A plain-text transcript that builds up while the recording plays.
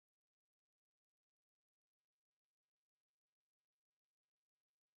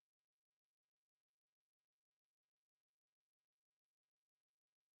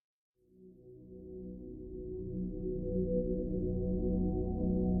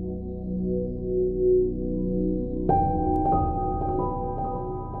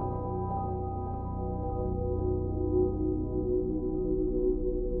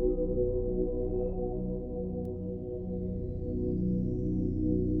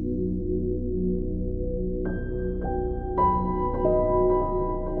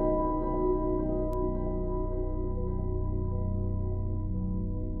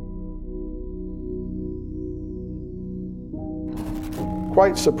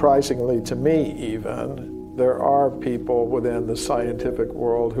quite surprisingly to me even, there are people within the scientific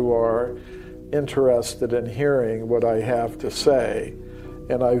world who are interested in hearing what I have to say.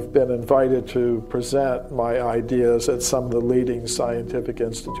 And I've been invited to present my ideas at some of the leading scientific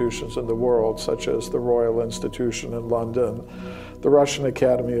institutions in the world, such as the Royal Institution in London, the Russian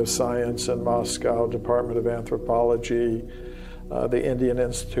Academy of Science in Moscow, Department of Anthropology, the Indian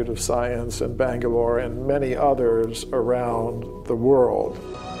Institute of Science in Bangalore, and many others around the world.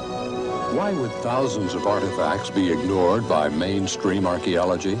 Why would thousands of artifacts be ignored by mainstream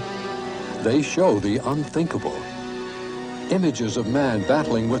archaeology? They show the unthinkable. Images of man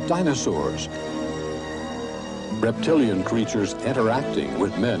battling with dinosaurs, reptilian creatures interacting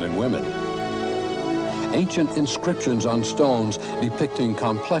with men and women, ancient inscriptions on stones depicting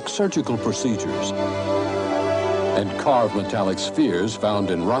complex surgical procedures, and carved metallic spheres found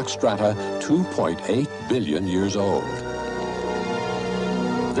in rock strata 2.8 billion years old.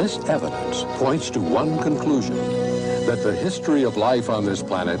 This evidence points to one conclusion, that the history of life on this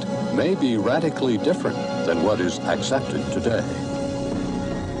planet may be radically different than what is accepted today.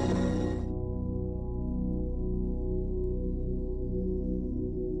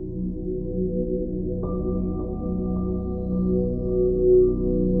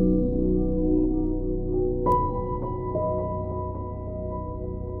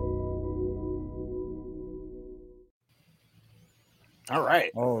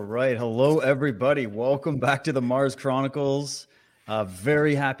 All right. Hello, everybody. Welcome back to the Mars Chronicles.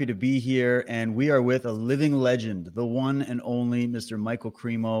 Very happy to be here. And we are with a living legend, the one and only Mr. Michael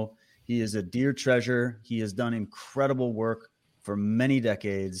Cremo. He is a dear treasure. He has done incredible work for many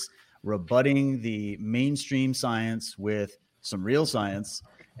decades, rebutting the mainstream science with some real science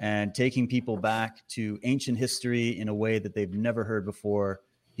and taking people back to ancient history in a way that they've never heard before.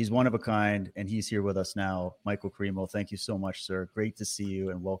 He's one of a kind, and he's here with us now. Michael Cremo, thank you so much, sir. Great to see you,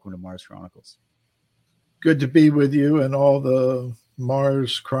 and welcome to Mars Chronicles. Good to be with you and all the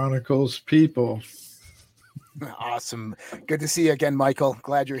Mars Chronicles people. Awesome. Good to see you again, Michael.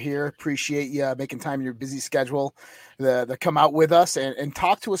 Glad you're here. Appreciate you making time in your busy schedule to come out with us and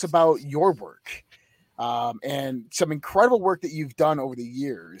talk to us about your work. And some incredible work that you've done over the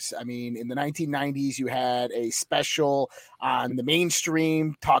years. I mean, in the 1990s, you had a special on the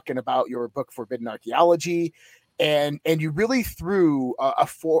mainstream talking about your book, Forbidden Archaeology, and you really threw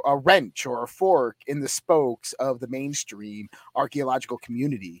a wrench or a fork in the spokes of the mainstream archaeological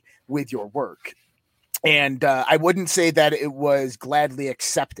community with your work. And I wouldn't say that it was gladly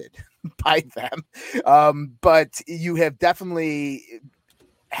accepted by them, but you have definitely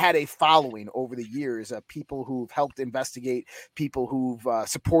had a following over the years of people who've helped investigate, people who've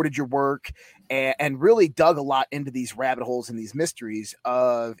supported your work, and really dug a lot into these rabbit holes and these mysteries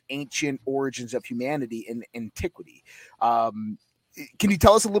of ancient origins of humanity in antiquity. Can you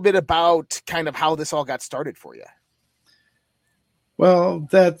tell us a little bit about kind of how this all got started for you? Well,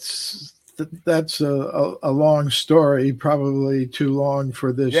 that's a long story, probably too long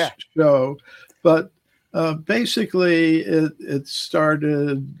for this show, but basically, it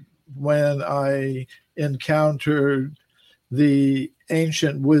started when I encountered the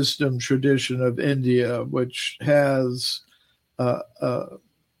ancient wisdom tradition of India, which has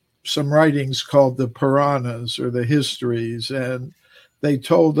some writings called the Puranas, or the histories, and they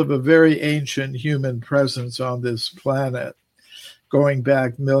told of a very ancient human presence on this planet, going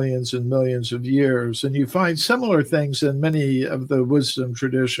back millions and millions of years. And you find similar things in many of the wisdom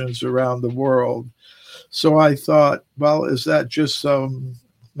traditions around the world. So I thought, well, is that just some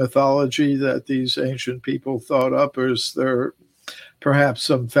mythology that these ancient people thought up, or is there perhaps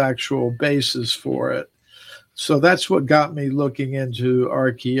some factual basis for it? So that's what got me looking into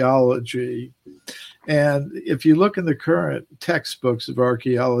archaeology. And if you look in the current textbooks of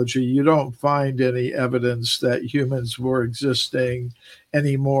archaeology, you don't find any evidence that humans were existing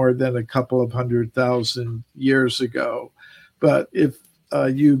any more than a couple of 100,000 years ago. But if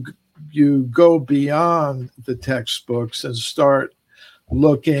you go beyond the textbooks and start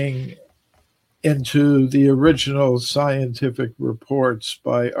looking into the original scientific reports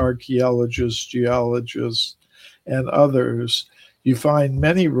by archaeologists, geologists, and others, you find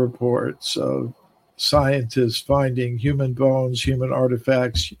many reports of scientists finding human bones, human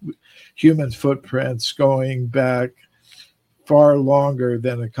artifacts, human footprints going back far longer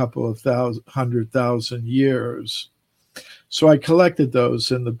than a couple of 100,000 years. So I collected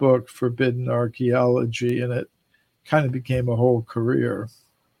those in the book Forbidden Archaeology, and it kind of became a whole career.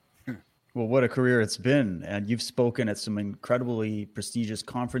 Well, what a career it's been. And you've spoken at some incredibly prestigious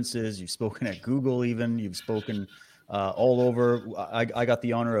conferences. You've spoken at Google even. You've spoken all over. I got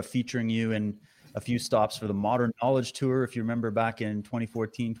the honor of featuring you in a few stops for the Modern Knowledge Tour. If you remember back in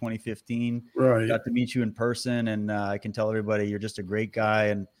 2014, 2015, Right. got to meet you in person. And I can tell everybody you're just a great guy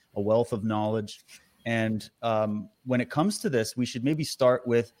and a wealth of knowledge. And when it comes to this, we should maybe start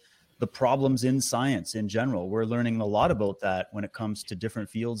with the problems in science in general. We're learning a lot about that when it comes to different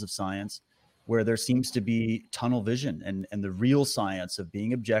fields of science, where there seems to be tunnel vision and the real science of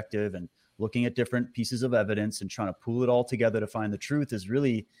being objective and looking at different pieces of evidence and trying to pool it all together to find the truth is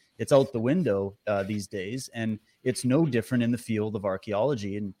really, it's out the window these days. And it's no different in the field of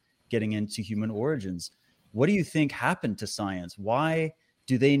archaeology and getting into human origins. What do you think happened to science? Why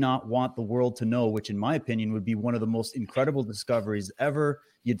do they not want the world to know, which in my opinion would be one of the most incredible discoveries ever?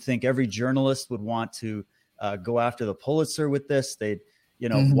 You'd think every journalist would want to go after the Pulitzer with this. They'd,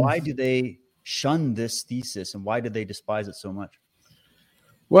 why do they shun this thesis and why do they despise it so much?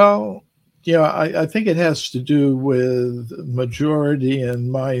 Well, I think it has to do with majority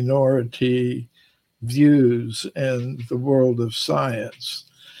and minority views in the world of science.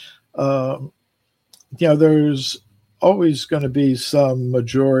 There's always going to be some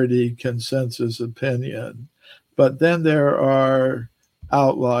majority consensus opinion, but then there are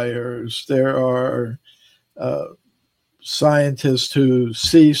outliers. There are scientists who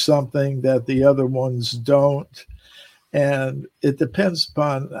see something that the other ones don't. And it depends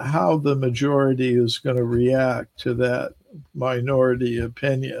upon how the majority is going to react to that minority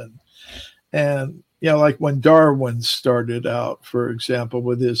opinion. And, like when Darwin started out, for example,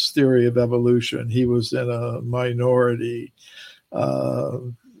 with his theory of evolution, he was in a minority.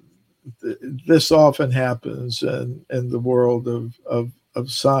 This often happens in the world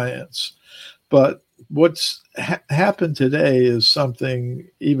of science. But what's happened today is something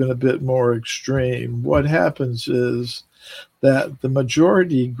even a bit more extreme. What happens is that the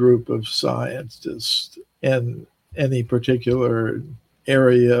majority group of scientists in any particular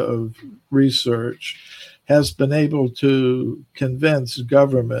area of research has been able to convince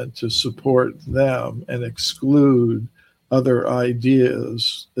government to support them and exclude other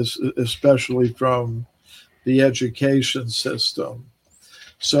ideas, especially from the education system.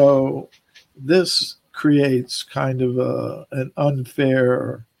 So this creates kind of an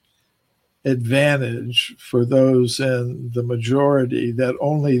unfair advantage for those in the majority, that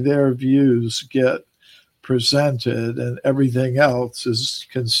only their views get presented and everything else is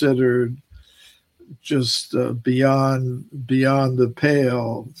considered just beyond the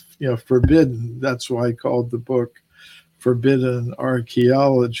pale, forbidden. That's why I called the book Forbidden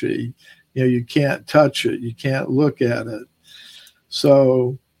Archaeology. You can't touch it, you can't look at it.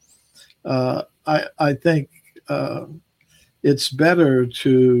 So I think it's better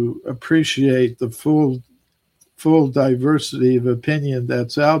to appreciate the full diversity of opinion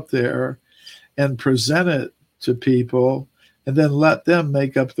that's out there and present it to people and then let them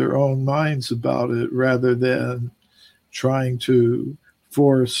make up their own minds about it, rather than trying to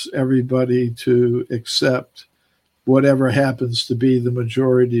force everybody to accept whatever happens to be the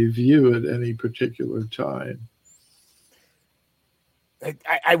majority view at any particular time.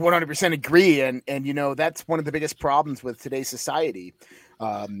 I 100% agree. And that's one of the biggest problems with today's society,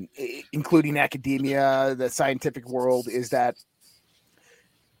 including academia, the scientific world, is that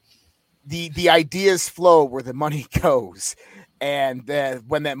the ideas flow where the money goes. And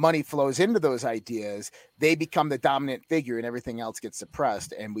when that money flows into those ideas, they become the dominant figure and everything else gets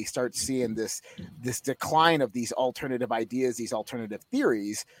suppressed. And we start seeing this decline of these alternative ideas, these alternative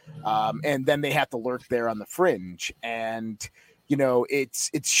theories. And then they have to lurk there on the fringe. And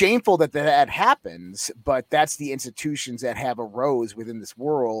it's shameful that happens, but that's the institutions that have arose within this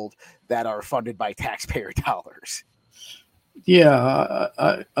world that are funded by taxpayer dollars. Yeah,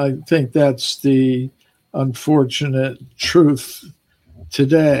 I think that's the unfortunate truth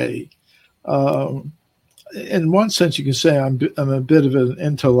today. In one sense, you can say I'm a bit of an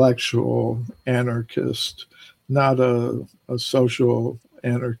intellectual anarchist, not a social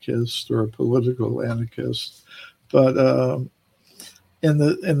anarchist or a political anarchist, but in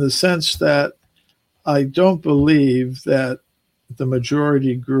the sense that I don't believe that the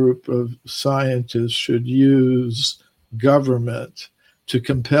majority group of scientists should use government to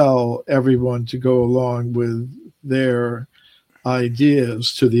compel everyone to go along with their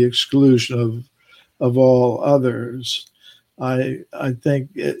ideas to the exclusion of all others. I think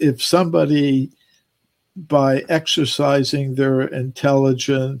if somebody, by exercising their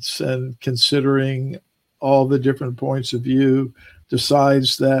intelligence and considering all the different points of view,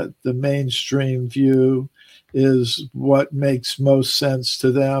 decides that the mainstream view is what makes most sense to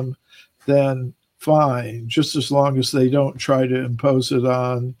them, then fine, just as long as they don't try to impose it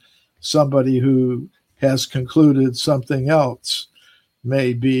on somebody who has concluded something else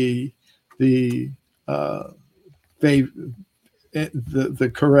may be the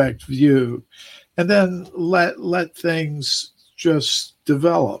the correct view, and then let things just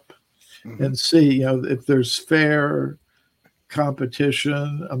develop and see, if there's fair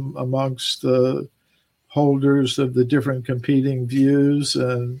competition amongst the holders of the different competing views,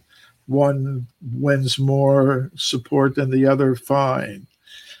 and one wins more support than the other, fine.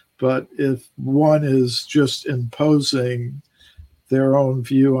 But if one is just imposing their own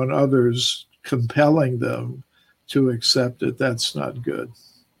view on others, compelling them to accept it, that's not good.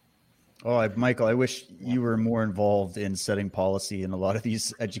 Oh, Michael, I wish you were more involved in setting policy in a lot of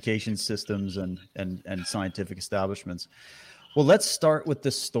these education systems and scientific establishments. Well, let's start with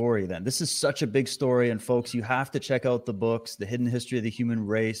this story then. This is such a big story, and folks, you have to check out the books, The Hidden History of the Human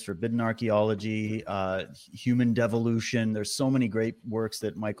Race, Forbidden Archaeology, Human Devolution. There's so many great works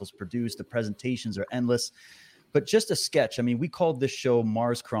that Michael's produced. The presentations are endless. But just a sketch. I mean, we called this show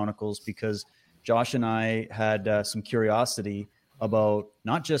Mars Chronicles because Josh and I had some curiosity about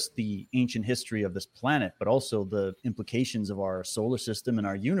not just the ancient history of this planet, but also the implications of our solar system and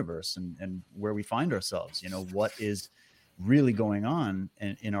our universe and where we find ourselves. What is really going on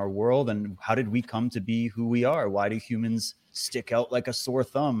in our world, and how did we come to be who we are? Why do humans stick out like a sore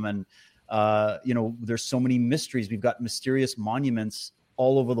thumb? And, there's so many mysteries. We've got mysterious monuments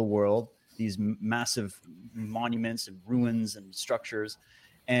all over the world, these massive monuments and ruins and structures.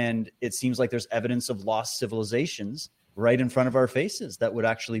 And it seems like there's evidence of lost civilizations right in front of our faces that would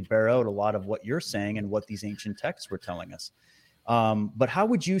actually bear out a lot of what you're saying and what these ancient texts were telling us. But how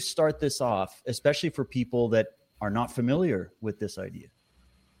would you start this off, especially for people that are not familiar with this idea?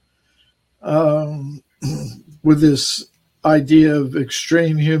 With this idea of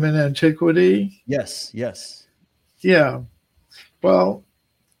extreme human antiquity? Yes. Yeah. Well,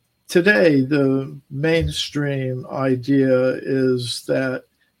 today, the mainstream idea is that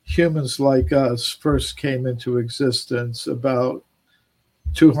humans like us first came into existence about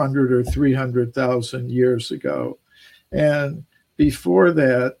 200 or 300,000 years ago. And before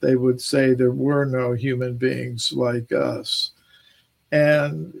that, they would say there were no human beings like us.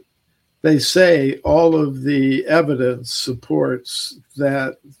 And they say all of the evidence supports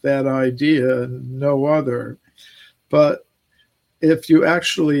that idea and no other. But if you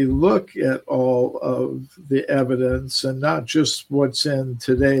actually look at all of the evidence and not just what's in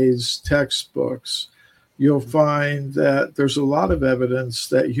today's textbooks, you'll find that there's a lot of evidence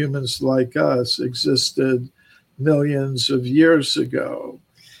that humans like us existed millions of years ago.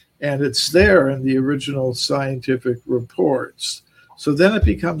 And it's there in the original scientific reports. So then it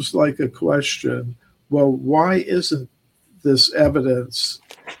becomes like a question, well, why isn't this evidence,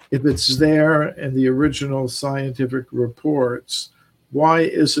 if it's there in the original scientific reports, why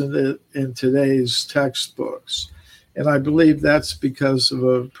isn't it in today's textbooks? And I believe that's because of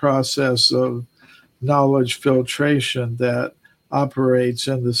a process of knowledge filtration that operates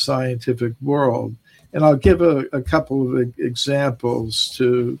in the scientific world. And I'll give a couple of examples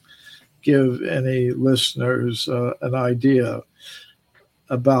to give any listeners an idea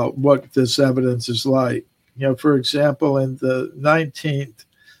about what this evidence is like. For example, in the 19th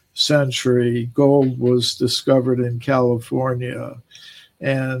century, gold was discovered in California,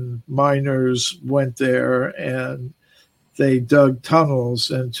 and miners went there and they dug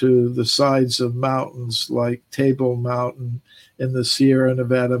tunnels into the sides of mountains like Table Mountain in the Sierra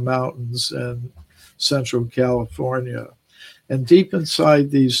Nevada mountains and Central California. And deep inside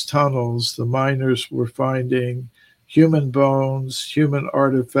these tunnels, the miners were finding human bones, human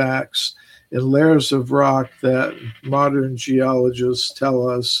artifacts in layers of rock that modern geologists tell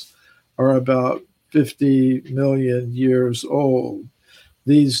us are about 50 million years old.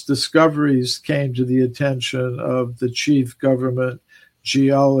 These discoveries came to the attention of the chief government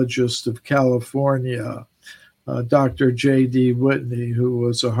geologist of California, Dr. J.D. Whitney, who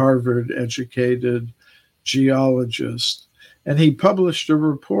was a Harvard-educated geologist. And he published a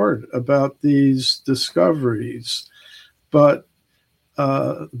report about these discoveries. But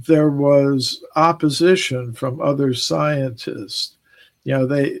there was opposition from other scientists.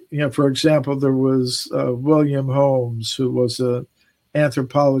 For example, there was William Holmes, who was an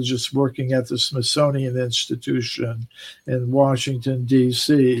anthropologist working at the Smithsonian Institution in Washington,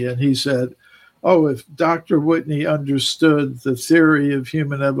 D.C. And he said, if Dr. Whitney understood the theory of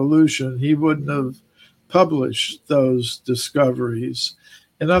human evolution, he wouldn't have published those discoveries.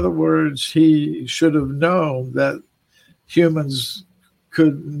 In other words, he should have known that humans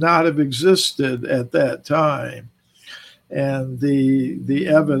could not have existed at that time. And the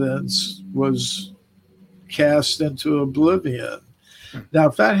evidence was cast into oblivion. Now,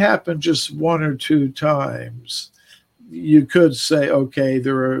 if that happened just one or two times, you could say, okay,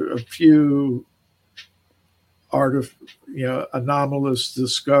 there are a few anomalous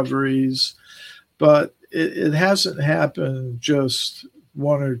discoveries, but it hasn't happened just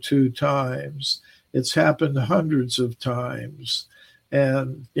one or two times. It's happened hundreds of times.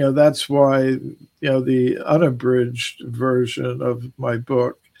 And, that's why, the unabridged version of my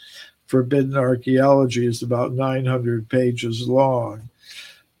book, Forbidden Archaeology, is about 900 pages long.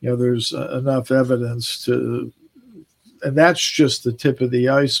 There's enough evidence and that's just the tip of the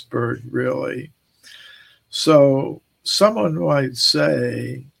iceberg, really. So someone might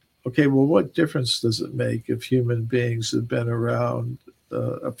say, okay, well, what difference does it make if human beings have been around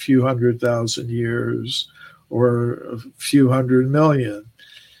a few 100,000 years or a few 100 million?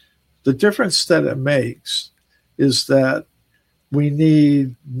 The difference that it makes is that we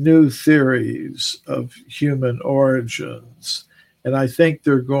need new theories of human origins. And I think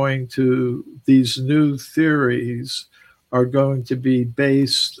these new theories are going to be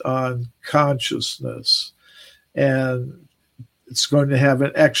based on consciousness. And it's going to have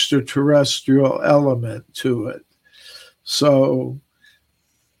an extraterrestrial element to it. So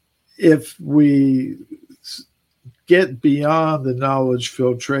if we get beyond the knowledge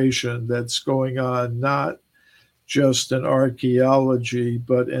filtration that's going on, not just in archaeology,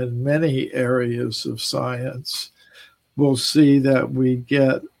 but in many areas of science, we'll see that we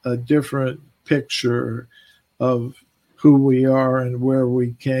get a different picture of who we are and where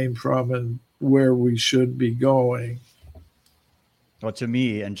we came from and where we should be going. Well, to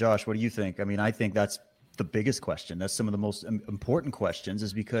me, and Josh, what do you think? I mean, I think that's the biggest question. That's some of the most important questions,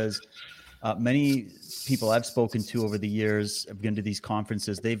 is because many people I've spoken to over the years, I've been to these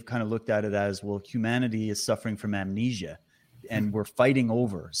conferences, they've kind of looked at it as, well, humanity is suffering from amnesia, and we're fighting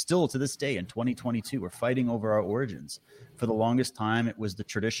over, still to this day in 2022, we're fighting over our origins. For the longest time, it was the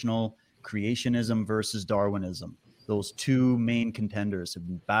traditional creationism versus Darwinism. Those two main contenders have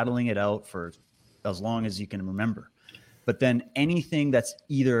been battling it out for as long as you can remember. But then anything that's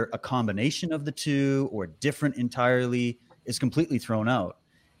either a combination of the two or different entirely is completely thrown out.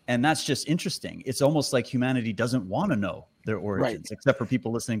 And that's just interesting. It's almost like humanity doesn't want to know their origins, right, except for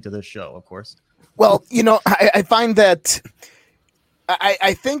people listening to this show, of course. Well, I find that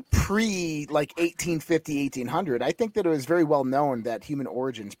I think pre like 1850, 1800, I think that it was very well known that human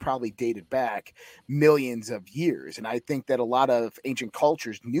origins probably dated back millions of years. And I think that a lot of ancient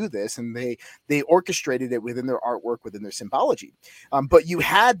cultures knew this, and they orchestrated it within their artwork, within their symbology. But you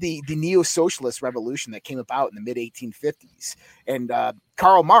had the neo-socialist revolution that came about in the mid-1850s. And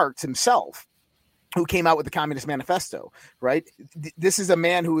Karl Marx himself, who came out with the Communist Manifesto, right? This is a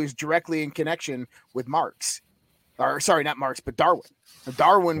man who is directly in connection with Marx. Or sorry, not Marx, but Darwin.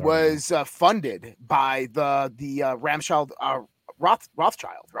 Darwin was funded by the Ramshaw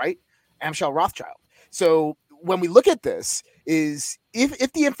Rothschild, right? Amschel Rothschild. So when we look at this, is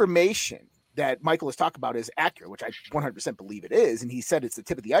if the information that Michael is talking about is accurate, which I 100% believe it is, and he said it's the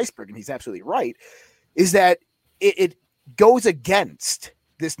tip of the iceberg, and he's absolutely right, is that it goes against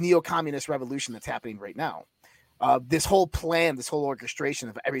this neo-communist revolution that's happening right now. This whole plan, this whole orchestration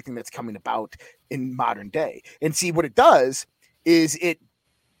of everything that's coming about in modern day. And see, what it does is it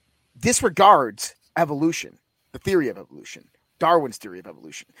disregards evolution, the theory of evolution, Darwin's theory of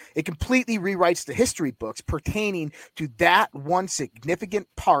evolution. It completely rewrites the history books pertaining to that one significant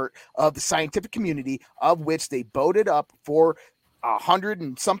part of the scientific community, of which they voted up for 100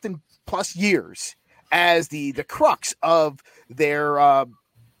 and something plus years as the crux of their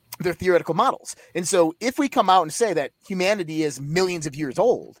theoretical models. And so if we come out and say that humanity is millions of years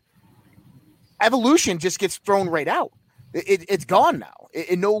old, evolution just gets thrown right out. It's gone now.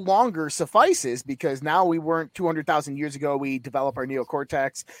 It no longer suffices, because now we weren't 200,000 years ago. We develop our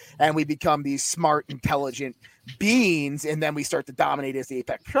neocortex and we become these smart, intelligent beings, and then we start to dominate as the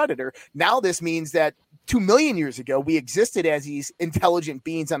apex predator. Now this means that 2 million years ago, we existed as these intelligent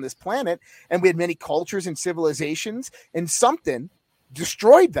beings on this planet, and we had many cultures and civilizations, and something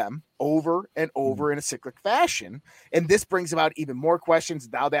destroyed them over and over in a cyclic fashion. And this brings about even more questions.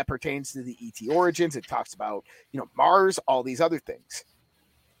 Now that pertains to the ET origins. It talks about, Mars, all these other things.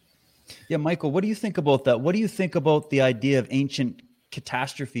 Yeah, Michael, what do you think about that? What do you think about the idea of ancient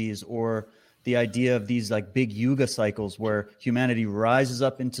catastrophes, or the idea of these like big yuga cycles where humanity rises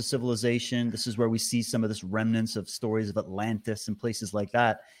up into civilization? This is where we see some of this remnants of stories of Atlantis and places like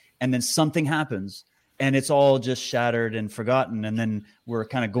that. And then something happens, and it's all just shattered and forgotten. And then we're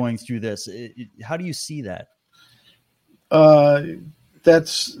kind of going through this. How do you see that?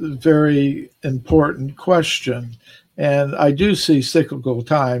 That's a very important question. And I do see cyclical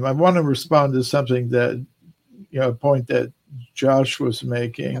time. I want to respond to something that, a point that Josh was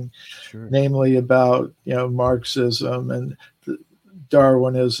making, Yep. Sure. namely about Marxism and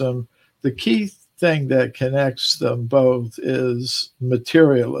Darwinism. The key thing that connects them both is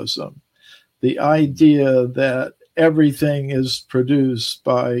materialism, the idea that everything is produced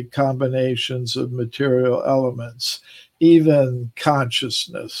by combinations of material elements, even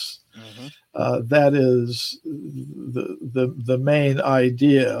consciousness. That is the main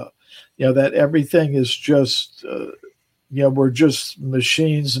idea, that everything is just, we're just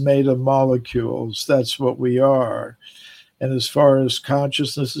machines made of molecules. That's what we are. And as far as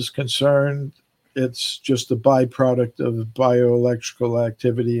consciousness is concerned, it's just a byproduct of bioelectrical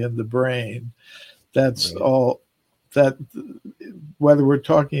activity in the brain. That's right. All that, whether we're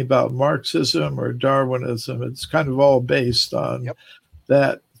talking about Marxism or Darwinism, it's kind of all based on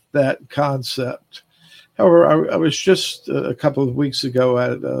that concept. However, I was just a couple of weeks ago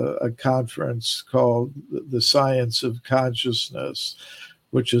at a conference called The Science of Consciousness,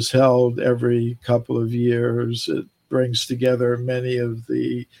 which is held every couple of years. It brings together many of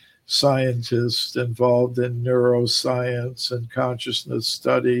the scientists involved in neuroscience and consciousness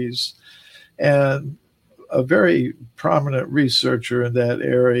studies. And a very prominent researcher in that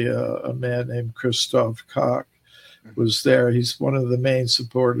area, a man named Christoph Koch, was there. He's one of the main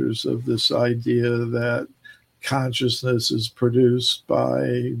supporters of this idea that consciousness is produced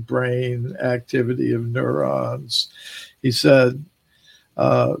by brain activity of neurons. He said,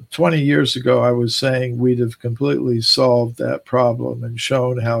 20 years ago, I was saying we'd have completely solved that problem and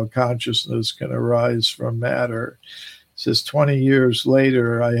shown how consciousness can arise from matter. He says 20 years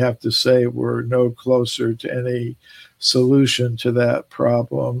later, I have to say we're no closer to any solution to that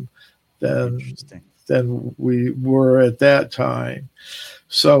problem than we were at that time.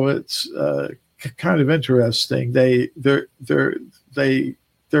 So it's kind of interesting. They're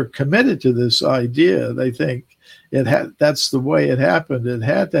committed to this idea. They think that's the way it happened. It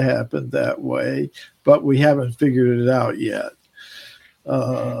had to happen that way, but we haven't figured it out yet.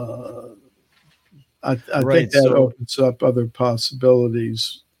 I think that opens up other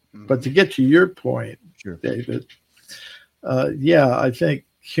possibilities. But to get to your point, sure, David, I think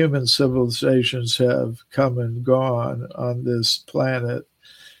human civilizations have come and gone on this planet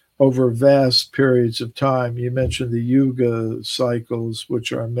over vast periods of time. You mentioned the Yuga cycles,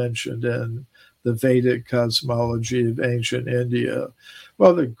 which are mentioned in the Vedic cosmology of ancient India.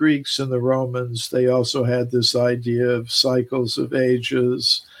 Well, the Greeks and the Romans, they also had this idea of cycles of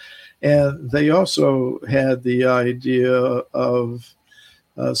ages. And they also had the idea of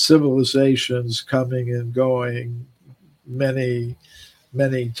civilizations coming and going many,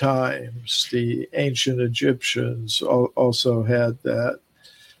 many times. The ancient Egyptians also had that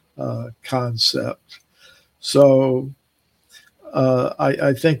concept. So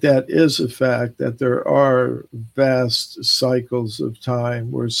I think that is a fact, that there are vast cycles of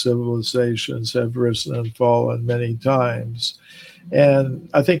time where civilizations have risen and fallen many times. And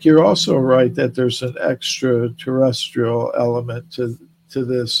I think you're also right that there's an extraterrestrial element to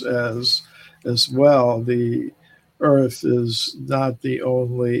this as well. The Earth is not the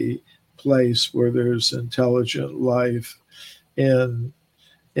only place where there's intelligent life in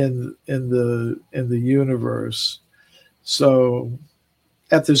the universe. So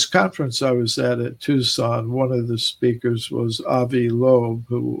at this conference I was at Tucson, one of the speakers was Avi Loeb,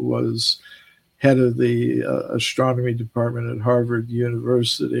 who was head of the astronomy department at Harvard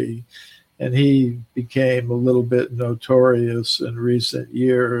University. And he became a little bit notorious in recent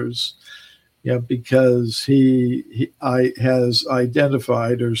years, because he has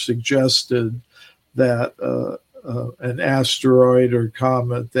identified or suggested that an asteroid or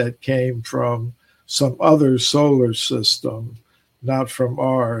comet that came from some other solar system, not from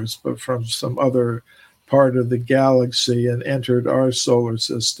ours, but from some other part of the galaxy and entered our solar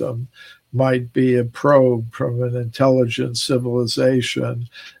system, might be a probe from an intelligent civilization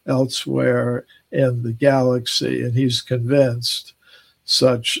elsewhere in the galaxy. And he's convinced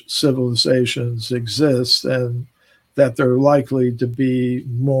such civilizations exist and that they're likely to be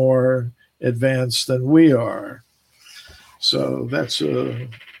more advanced than we are. So that's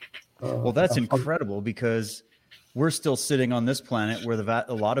that's incredible, because we're still sitting on this planet where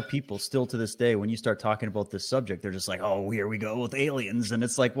a lot of people still to this day, when you start talking about this subject, they're just like, oh, here we go with aliens. And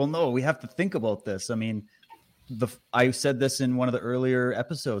it's like, well, no, we have to think about this. I mean, I said this in one of the earlier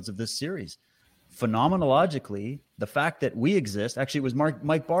episodes of this series. Phenomenologically, the fact that we exist, actually it was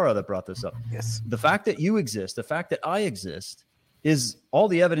Mike Barra that brought this up. Yes. The fact that you exist, the fact that I exist, is all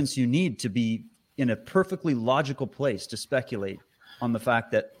the evidence you need to be in a perfectly logical place to speculate on the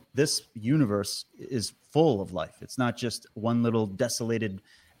fact that this universe is full of life. It's not just one little desolated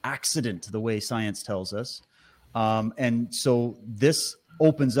accident the way science tells us. And so this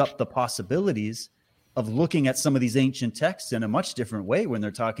opens up the possibilities of looking at some of these ancient texts in a much different way when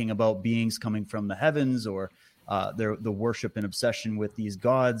they're talking about beings coming from the heavens, or the worship and obsession with these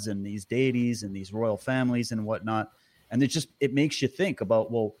gods and these deities and these royal families and whatnot. And it makes you think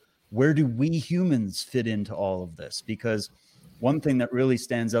about, well, where do we humans fit into all of this? Because one thing that really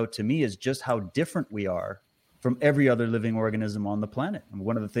stands out to me is just how different we are from every other living organism on the planet. And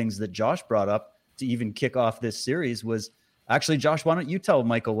one of the things that Josh brought up to even kick off this series was, actually, Josh, why don't you tell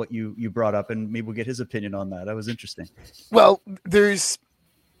Michael what you brought up, and maybe we'll get his opinion on that. That was interesting. Well,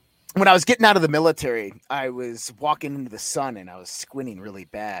 when I was getting out of the military, I was walking into the sun and I was squinting really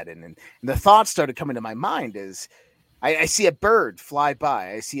bad. And the thoughts started coming to my mind is, I see a bird fly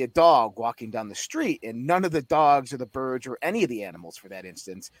by. I see a dog walking down the street, and none of the dogs or the birds or any of the animals, for that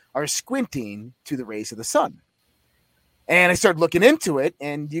instance, are squinting to the rays of the sun. And I started looking into it,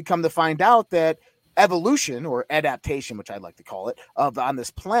 and you come to find out that evolution, or adaptation, which I like to call it, on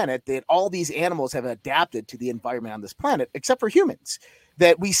this planet, that all these animals have adapted to the environment on this planet, except for humans.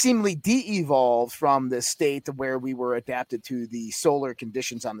 That we seemingly de-evolved from the state of where we were adapted to the solar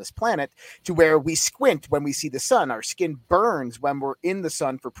conditions on this planet to where we squint when we see the sun. Our skin burns when we're in the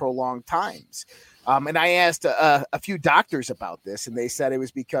sun for prolonged times. And I asked a few doctors about this, and they said it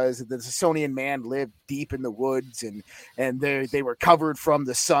was because the Smithsonian man lived deep in the woods, and they were covered from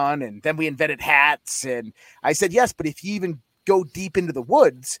the sun, and then we invented hats. And I said, yes, but if you even go deep into the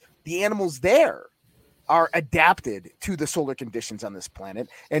woods, the animals there are adapted to the solar conditions on this planet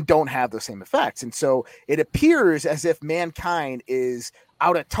and don't have those same effects. And so it appears as if mankind is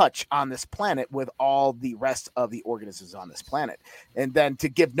out of touch on this planet with all the rest of the organisms on this planet. And then to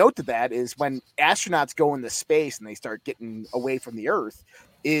give note to that is when astronauts go into space and they start getting away from the Earth,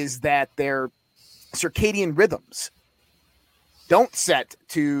 is that their circadian rhythms don't set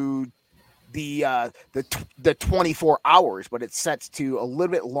to the 24 hours, but it's set to a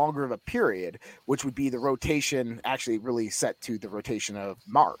little bit longer of a period, which would be the rotation, actually really set to the rotation of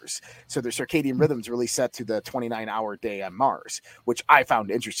Mars. So their circadian rhythms really set to the 29-hour day on Mars, which I found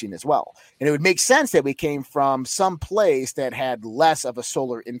interesting as well. And it would make sense that we came from some place that had less of a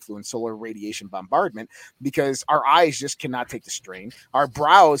solar influence, solar radiation bombardment, because our eyes just cannot take the strain. Our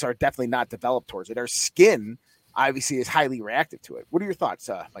brows are definitely not developed towards it. Our skin obviously is highly reactive to it. What are your thoughts,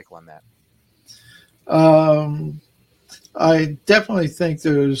 Michael, on that? I definitely think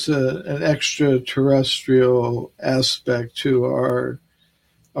there's an extraterrestrial aspect to our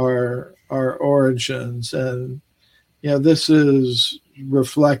origins, and this is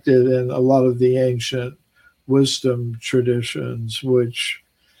reflected in a lot of the ancient wisdom traditions, which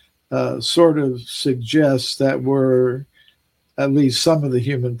sort of suggests that at least some of the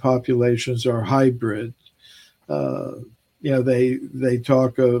human populations are hybrid. They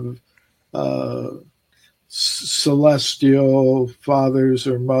talk of celestial fathers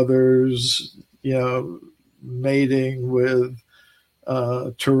or mothers, mating with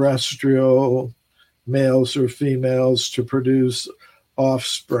terrestrial males or females to produce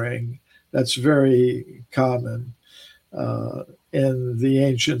offspring. That's very common. In the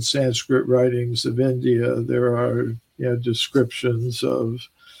ancient Sanskrit writings of India, there are descriptions of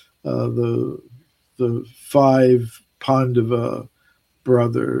the 5 Pandava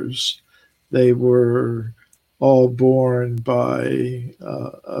brothers. They were all born by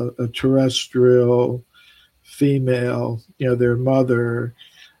a terrestrial female, their mother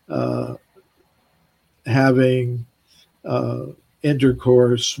having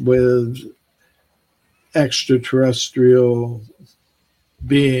intercourse with extraterrestrial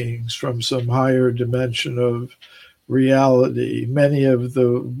beings from some higher dimension of reality. Many of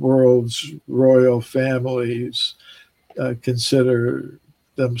the world's royal families consider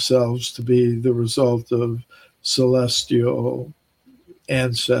themselves to be the result of celestial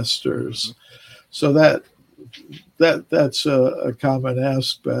ancestors. So that's a common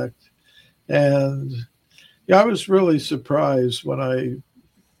aspect. And I was really surprised when I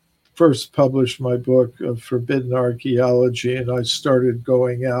first published my book of Forbidden Archaeology and I started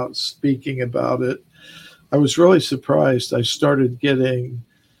going out speaking about it. I was really surprised. I started getting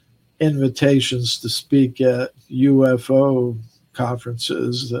invitations to speak at UFO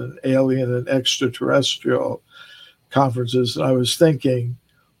conferences and alien and extraterrestrial conferences. And I was thinking,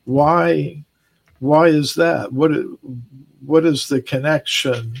 why is that? What is the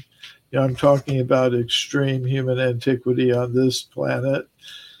connection? I'm talking about extreme human antiquity on this planet.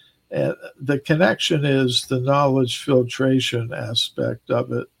 And the connection is the knowledge filtration aspect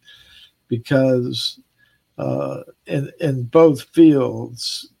of it, because in both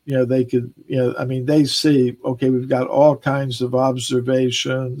fields. They could, they see, okay, we've got all kinds of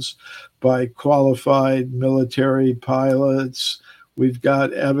observations by qualified military pilots. We've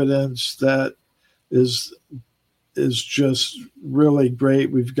got evidence that is just really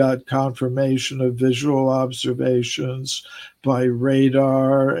great. We've got confirmation of visual observations by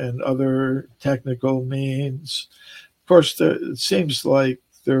radar and other technical means. Of course, it seems like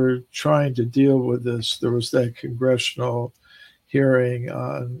they're trying to deal with this. There was that congressional hearing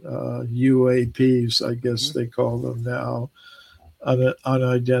on UAPs, I guess they call them now,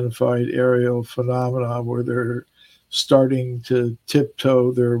 unidentified aerial phenomena, where they're starting to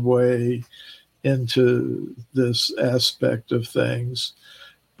tiptoe their way into this aspect of things.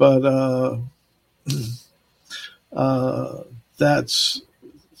 But that's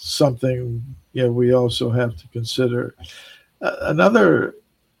something we also have to consider. Another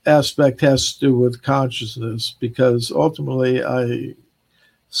aspect has to do with consciousness, because ultimately I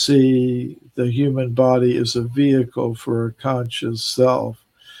see the human body as a vehicle for a conscious self,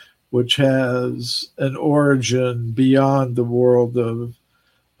 which has an origin beyond the world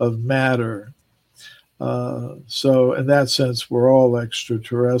of matter. So in that sense, we're all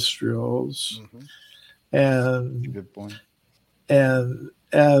extraterrestrials. And good point. And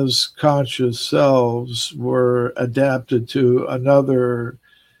as conscious selves, we're adapted to another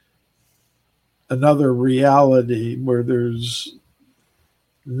reality where there's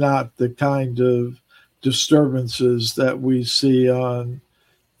not the kind of disturbances that we see on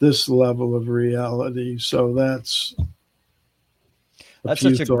this level of reality. So that's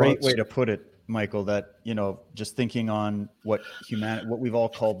such a great way to put it, Michael, that, just thinking on what we've all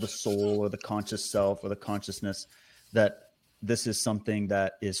called the soul or the conscious self or the consciousness, that this is something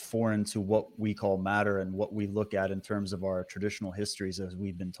that is foreign to what we call matter and what we look at in terms of our traditional histories, as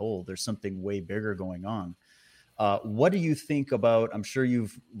we've been told. There's something way bigger going on. What do you think about, I'm sure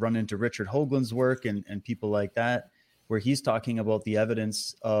you've run into Richard Hoagland's work and people like that, where he's talking about the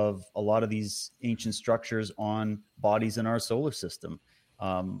evidence of a lot of these ancient structures on bodies in our solar system.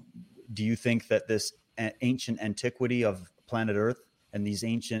 Do you think that this ancient antiquity of planet Earth and these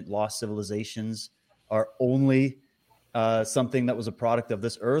ancient lost civilizations are only something that was a product of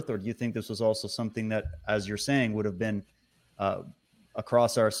this Earth, or do you think this was also something that, as you're saying, would have been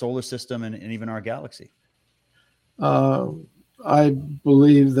across our solar system and even our galaxy? I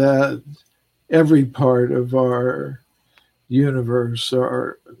believe that every part of our universe,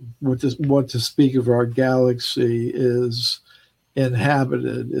 or what to speak of our galaxy, is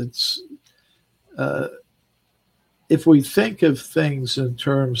inhabited. It's if we think of things in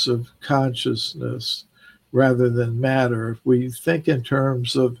terms of consciousness rather than matter, if we think in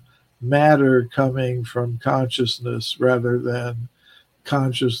terms of matter coming from consciousness rather than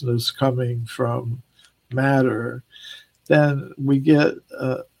consciousness coming from matter, then we get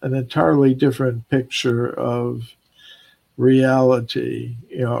an entirely different picture of reality,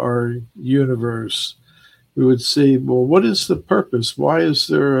 our universe. We would see, well, what is the purpose? Why is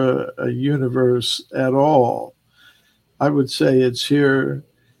there a universe at all? I would say it's here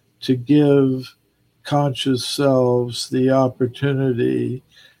to give conscious selves the opportunity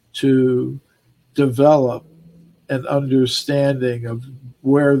to develop an understanding of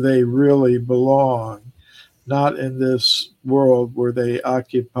where they really belong, not in this world where they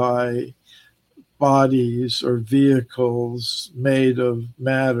occupy bodies or vehicles made of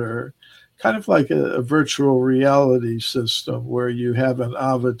matter, kind of like a virtual reality system where you have an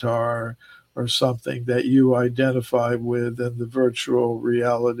avatar or something that you identify with in the virtual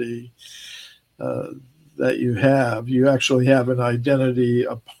reality that you have. You actually have an identity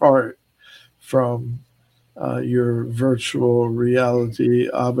apart from your virtual reality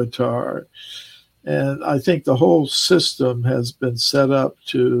avatar. And I think the whole system has been set up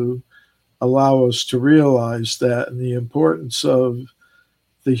to allow us to realize that, and the importance of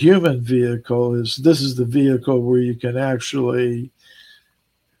the human vehicle is this is the vehicle where you can actually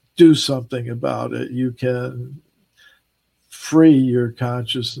do something about it. You can free your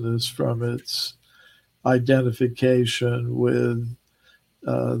consciousness from its identification with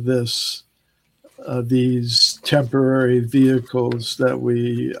these temporary vehicles that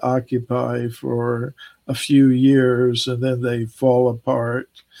we occupy for a few years, and then they fall apart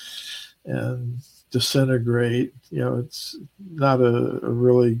and disintegrate. It's not a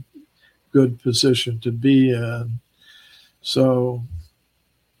really good position to be in. So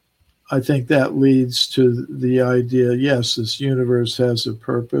I think that leads to the idea, yes, this universe has a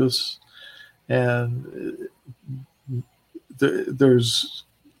purpose, and there's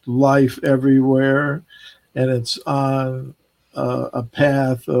life everywhere, and it's on a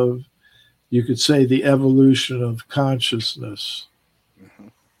path of you could say, the evolution of consciousness.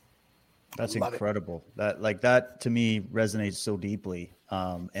 That's incredible. That to me resonates so deeply.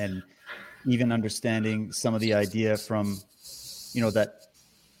 And even understanding some of the idea from, that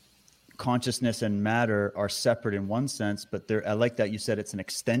consciousness and matter are separate in one sense, but I like that you said it's an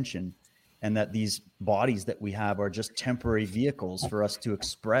extension, and that these bodies that we have are just temporary vehicles for us to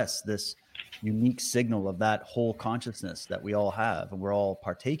express this unique signal of that whole consciousness that we all have and we're all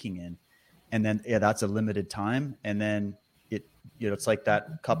partaking in. And then, that's a limited time. And then it's like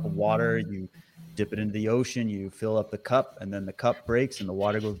that cup of water, you dip it into the ocean, you fill up the cup, and then the cup breaks and the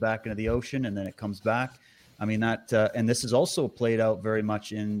water goes back into the ocean, and then it comes back. I mean, and this is also played out very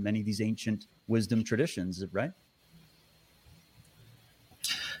much in many of these ancient wisdom traditions, right?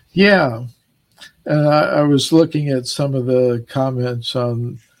 Yeah. And I was looking at some of the comments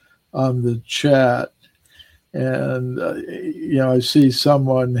on the chat, and, I see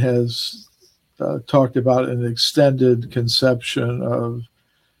someone has talked about an extended conception of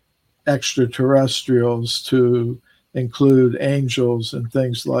extraterrestrials to include angels and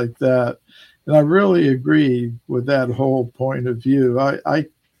things like that. And I really agree with that whole point of view. I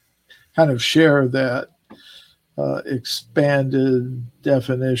kind of share that expanded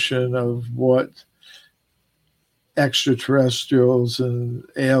definition of what extraterrestrials and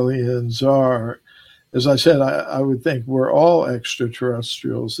aliens are. As I said, I would think we're all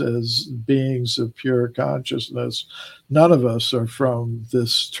extraterrestrials as beings of pure consciousness. None of us are from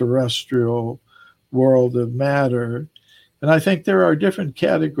this terrestrial world of matter. And I think there are different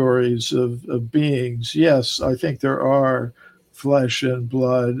categories of beings. Yes, I think there are flesh and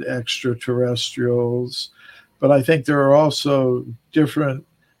blood extraterrestrials, but I think there are also different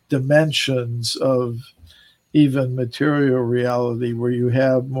dimensions of even material reality where you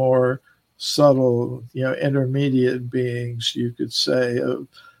have more subtle, intermediate beings, you could say,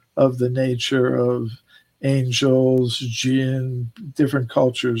 of the nature of angels, jinn. Different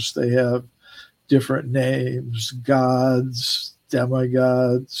cultures, they have different names, gods,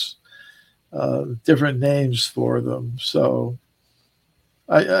 demigods, different names for them. So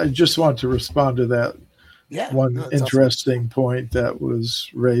I just want to respond to that interesting point that was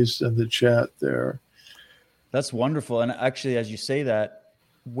raised in the chat there. That's wonderful. And actually, as you say that,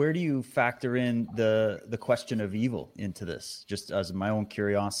 where do you factor in the question of evil into this? Just as my own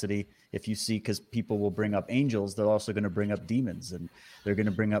curiosity, if you see, because people will bring up angels, they're also going to bring up demons, and they're going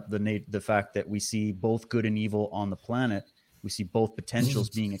to bring up the fact that we see both good and evil on the planet. We see both potentials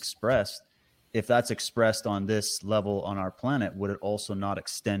being expressed. If that's expressed on this level on our planet, would it also not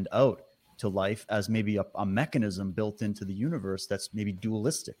extend out to life as maybe a mechanism built into the universe that's maybe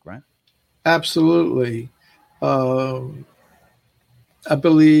dualistic, right? Absolutely. I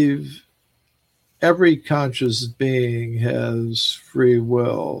believe every conscious being has free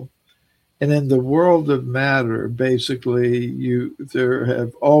will. And in the world of matter, basically, there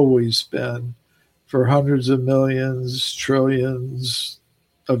have always been, for hundreds of millions, trillions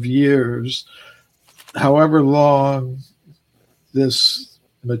of years, however long this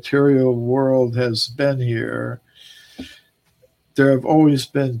material world has been here, there have always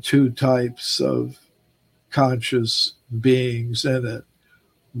been two types of conscious beings in it.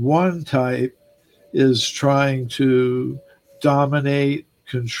 One type is trying to dominate,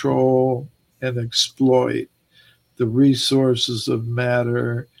 control, and exploit the resources of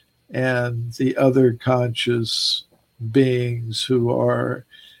matter and the other conscious beings who are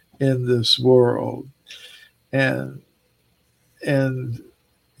in this world. And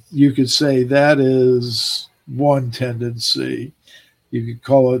you could say that is one tendency. You could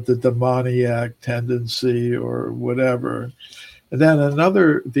call it the demoniac tendency or whatever. And then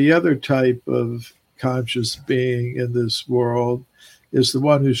the other type of conscious being in this world is the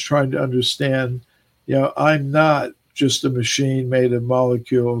one who's trying to understand, I'm not just a machine made of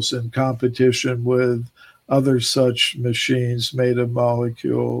molecules in competition with other such machines made of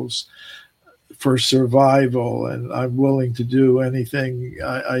molecules for survival, and I'm willing to do anything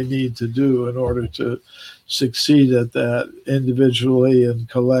I need to do in order to succeed at that individually and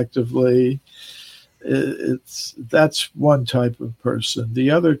collectively. That's one type of person.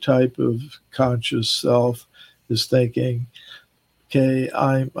 The other type of conscious self is thinking, okay,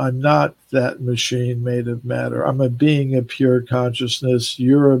 I'm not that machine made of matter. I'm a being of pure consciousness.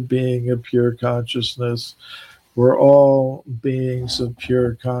 You're a being of pure consciousness. We're all beings of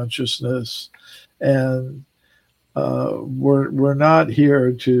pure consciousness. And we're not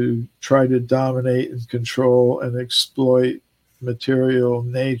here to try to dominate and control and exploit material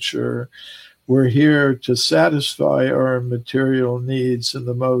nature. We're here to satisfy our material needs in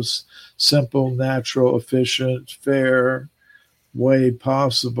the most simple, natural, efficient, fair way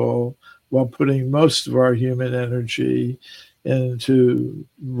possible while putting most of our human energy into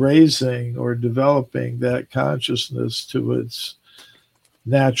raising or developing that consciousness to its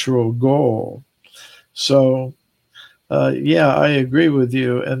natural goal. So, yeah, I agree with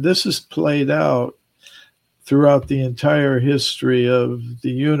you. And this is played out throughout the entire history of the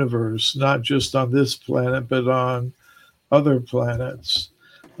universe, not just on this planet, but on other planets.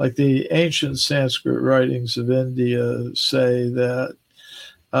 Like the ancient Sanskrit writings of India say that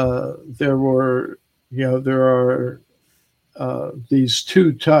there are these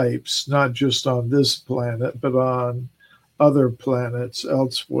two types, not just on this planet, but on other planets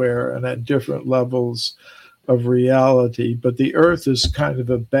elsewhere and at different levels of reality. But the Earth is kind of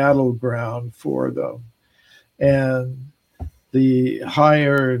a battleground for them. And the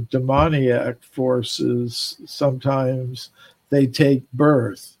higher demoniac forces, sometimes they take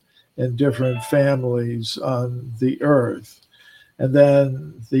birth in different families on the Earth. And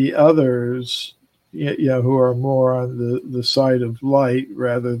then the others, who are more on the side of light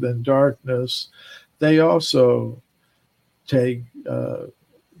rather than darkness, they also take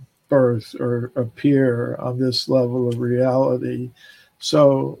birth or appear on this level of reality.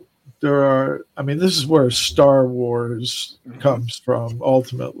 So this is where Star Wars comes from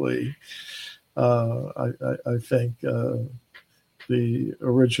ultimately. I think the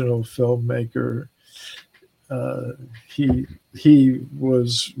original filmmaker, he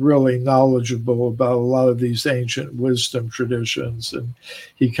was really knowledgeable about a lot of these ancient wisdom traditions, and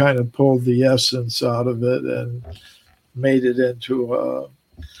he kind of pulled the essence out of it and made it into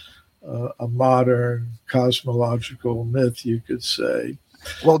a modern cosmological myth, you could say.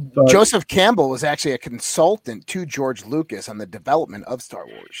 Well, but Joseph Campbell was actually a consultant to George Lucas on the development of Star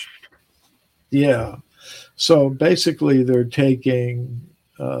Wars. Yeah. So basically they're taking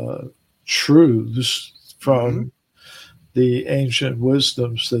truths from the ancient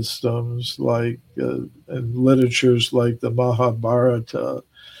wisdom systems, like in literatures like the Mahabharata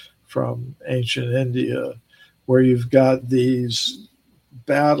from ancient India, where you've got these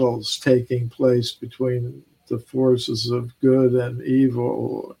battles taking place between the forces of good and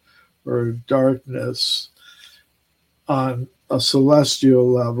evil or darkness on a celestial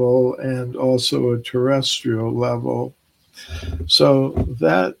level and also a terrestrial level. So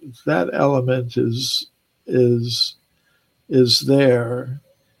that element is there.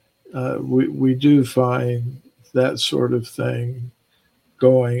 We do find that sort of thing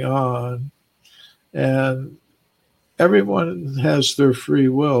going on, and everyone has their free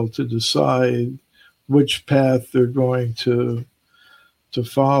will to decide which path they're going to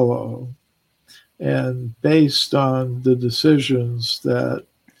follow. And based on the decisions that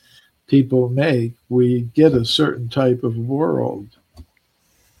people make, we get a certain type of world.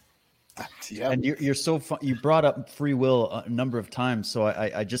 Yep. And you're so fun. You brought up free will a number of times. So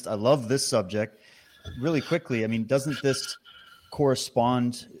I love this subject. Really quickly, I mean, doesn't this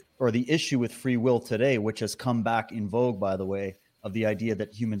correspond, or the issue with free will today, which has come back in vogue, by the way, of the idea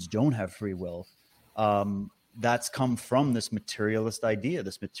that humans don't have free will, that's come from this materialist idea,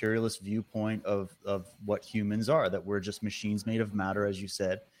 this materialist viewpoint of what humans are, that we're just machines made of matter, as you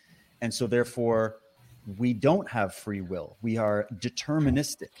said. And so therefore, we don't have free will. We are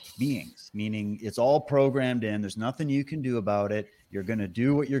deterministic beings, meaning it's all programmed in. There's nothing you can do about it. You're going to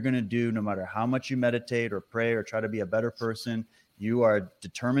do what you're going to do, no matter how much you meditate or pray or try to be a better person. You are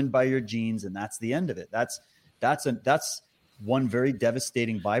determined by your genes, and that's the end of it. That's one very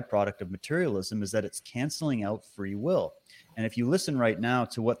devastating byproduct of materialism, is that it's canceling out free will. And if you listen right now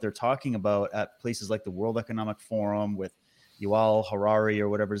to what they're talking about at places like the World Economic Forum with Yuval Harari or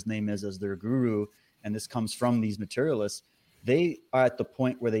whatever his name is as their guru, and this comes from these materialists, they are at the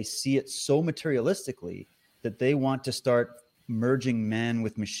point where they see it so materialistically that they want to start merging man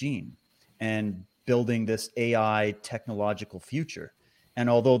with machine and building this AI technological future. And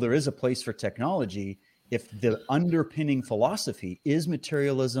although there is a place for technology, if the underpinning philosophy is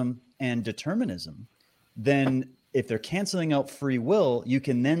materialism and determinism, then if they're canceling out free will, you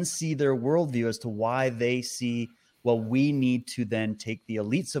can then see their worldview as to why they see, well, we need to then take the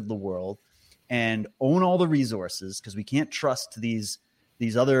elites of the world and own all the resources, because we can't trust these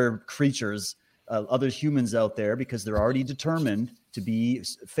other creatures, other humans out there, because they're already determined to be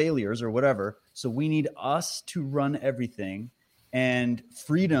failures or whatever. So we need us to run everything, and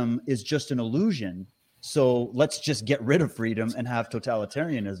freedom is just an illusion. So let's just get rid of freedom and have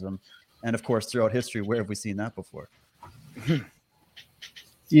totalitarianism. And of course, throughout history, where have we seen that before?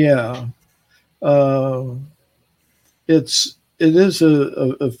 Yeah. It is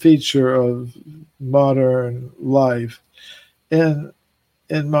a feature of modern life. And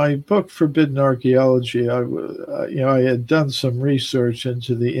in my book Forbidden Archaeology, I had done some research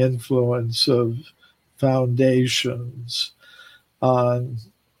into the influence of foundations on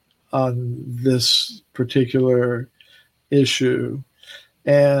this particular issue,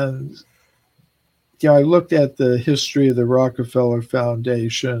 and I looked at the history of the Rockefeller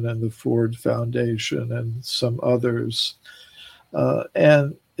Foundation and the Ford Foundation and some others,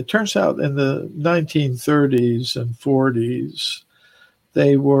 and it turns out in the 1930s and 40s,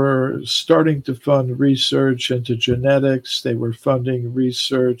 they were starting to fund research into genetics. They were funding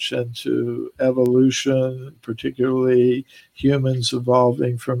research into evolution, particularly humans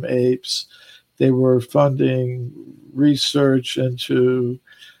evolving from apes. They were funding research into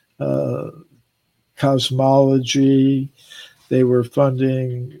cosmology. They were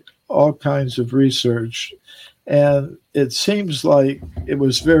funding all kinds of research. And it seems like it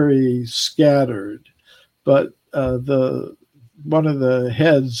was very scattered, but one of the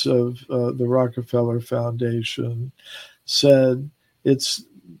heads of the Rockefeller Foundation said it's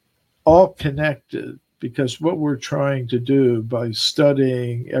all connected, because what we're trying to do by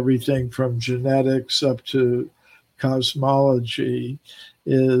studying everything from genetics up to cosmology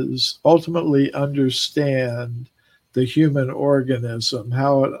is ultimately understand the human organism,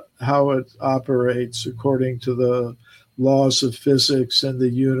 how it operates according to the laws of physics in the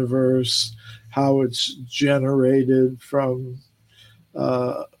universe, how it's generated from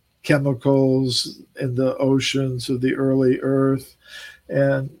chemicals in the oceans of the early Earth,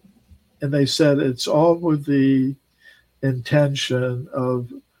 and they said it's all with the intention of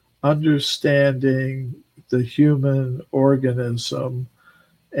understanding the human organism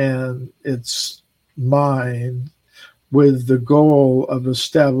and its mind, with the goal of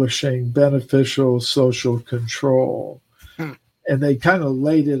establishing beneficial social control. And they kind of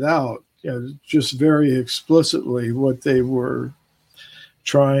laid it out, just very explicitly what they were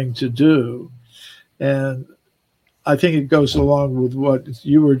trying to do. And I think it goes along with what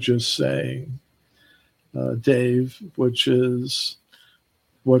you were just saying, Dave, which is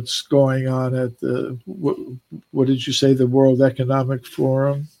what's going on at what did you say, the World Economic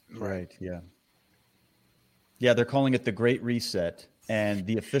Forum? Right, yeah. Yeah, they're calling it the Great Reset. And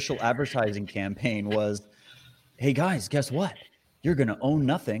the official advertising campaign was, hey, guys, guess what? You're going to own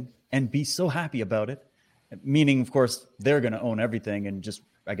nothing and be so happy about it. Meaning, of course, they're going to own everything and just,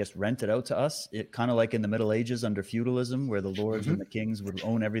 I guess, rent it out to us. It kind of like in the Middle Ages under feudalism, where the lords and the kings would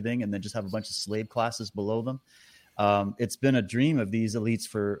own everything and then just have a bunch of slave classes below them. It's been a dream of these elites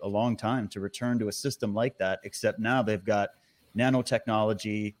for a long time to return to a system like that, except now they've got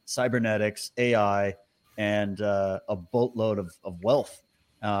nanotechnology, cybernetics, AI, and a boatload of wealth.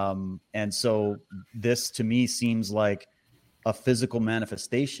 And so this, to me, seems like a physical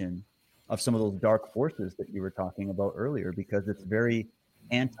manifestation of some of those dark forces that you were talking about earlier, because it's very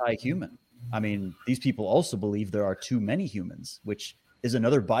anti-human. I mean, these people also believe there are too many humans, which is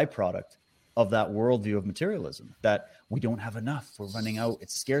another byproduct of that worldview of materialism, that we don't have enough, we're running out,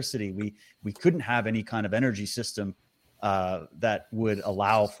 it's scarcity. We couldn't have any kind of energy system that would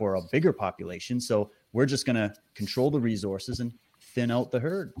allow for a bigger population. So we're just going to control the resources and thin out the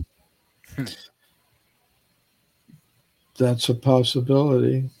herd. That's a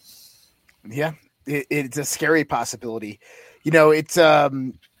possibility. Yeah, it's a scary possibility. It's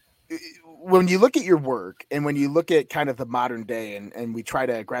when you look at your work and when you look at kind of the modern day and we try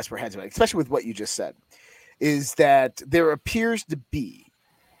to grasp our heads around it, especially with what you just said, is that there appears to be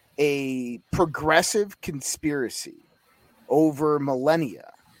a progressive conspiracy over millennia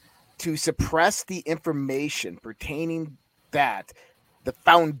to suppress the information pertaining that the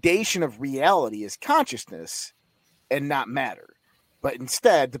foundation of reality is consciousness and not matter, but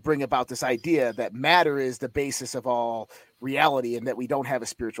instead to bring about this idea that matter is the basis of all reality and that we don't have a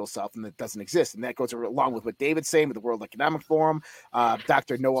spiritual self and that doesn't exist. And that goes along with what David's saying with the World Economic Forum,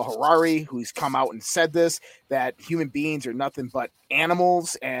 Dr. Noah Harari, who's come out and said this, that human beings are nothing but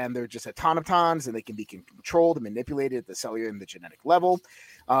animals and they're just automatons and they can be controlled and manipulated at the cellular and the genetic level.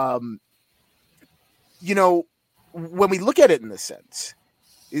 When we look at it in this sense,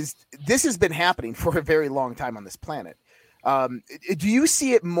 this has been happening for a very long time on this planet. Do you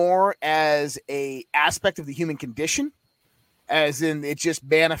see it more as a aspect of the human condition, as in it just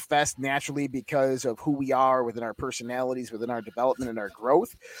manifests naturally because of who we are within our personalities, within our development and our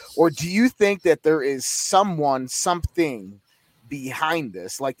growth? Or do you think that there is something behind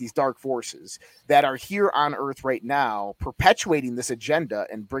this, like these dark forces that are here on Earth right now, perpetuating this agenda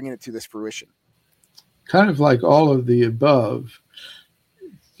and bringing it to this fruition? Kind of like all of the above.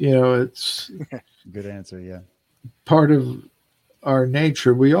 It's good answer. Yeah. Part of our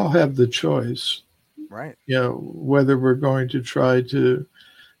nature. We all have the choice. Right. Whether we're going to try to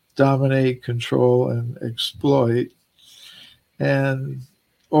dominate, control, and exploit,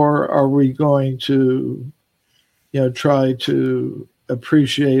 or are we going to, try to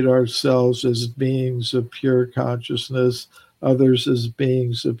appreciate ourselves as beings of pure consciousness, others as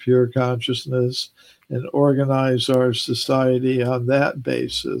beings of pure consciousness, and organize our society on that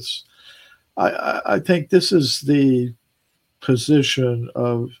basis. I think this is the position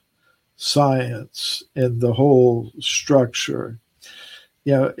of science in the whole structure.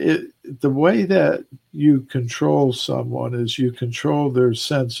 The way that you control someone is you control their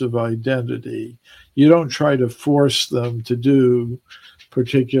sense of identity. You don't try to force them to do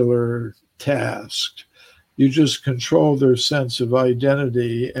particular tasks. You just control their sense of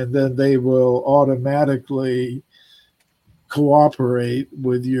identity, and then they will automatically cooperate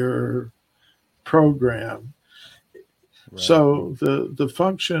with your program. Right. So the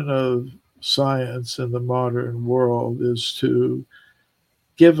function of science in the modern world is to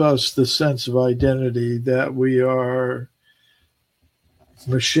give us the sense of identity that we are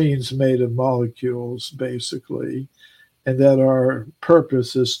machines made of molecules, basically, and that our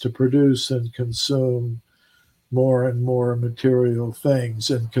purpose is to produce and consume more and more material things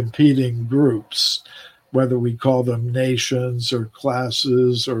in competing groups, whether we call them nations or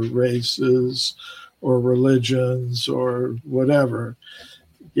classes or races or religions or whatever.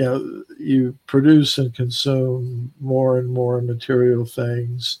 You produce and consume more and more material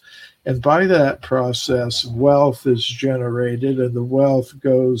things. And by that process, wealth is generated, and the wealth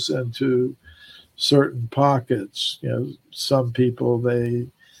goes into certain pockets. Some people,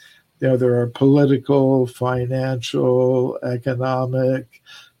 there are political, financial, economic,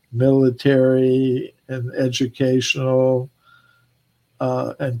 military, and educational,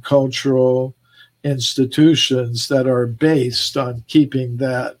 and cultural institutions that are based on keeping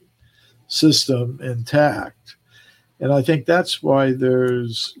that system intact. And I think that's why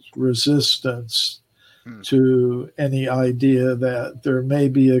there's resistance to any idea that there may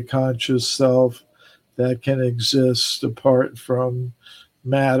be a conscious self that can exist apart from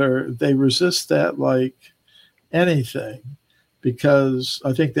matter. They resist that like anything, because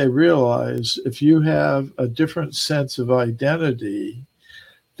I think they realize if you have a different sense of identity,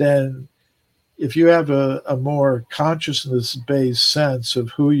 then if you have a more consciousness-based sense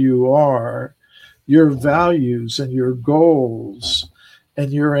of who you are, your values and your goals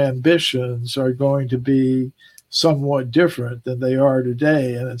and your ambitions are going to be somewhat different than they are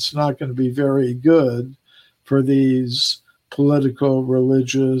today. And it's not going to be very good for these political,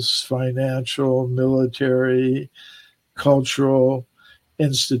 religious, financial, military, cultural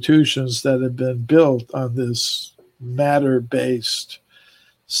institutions that have been built on this matter-based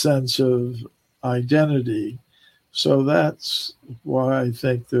sense of identity. So that's why I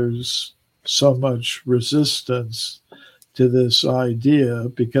think there's so much resistance to this idea,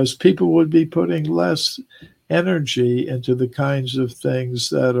 because people would be putting less energy into the kinds of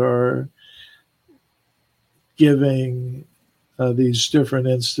things that are giving these different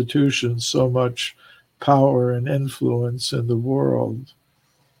institutions so much power and influence in the world.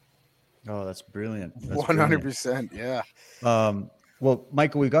 Oh, that's brilliant. That's 100%. Brilliant. Yeah. Well,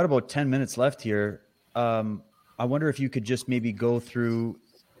 Michael, we've got about 10 minutes left here. I wonder if you could just maybe go through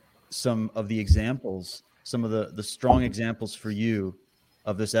some of the examples, some of the strong examples for you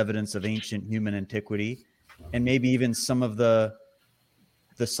of this evidence of ancient human antiquity, and maybe even some of the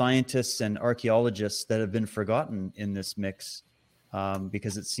scientists and archaeologists that have been forgotten in this mix,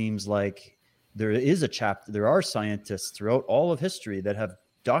 because it seems like there are scientists throughout all of history that have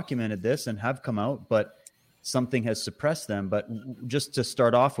documented this and have come out, but something has suppressed them. But just to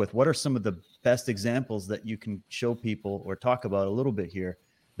start off with, what are some of the best examples that you can show people or talk about a little bit here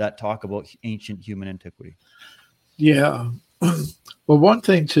that talk about ancient human antiquity? Yeah. Well, one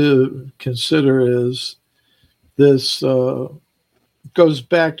thing to consider is this goes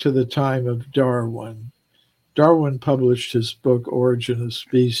back to the time of Darwin. Darwin published his book, Origin of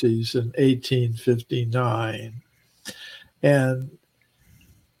Species, in 1859. And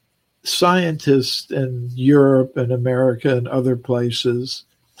scientists in Europe and America and other places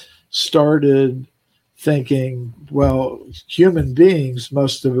started thinking, well, human beings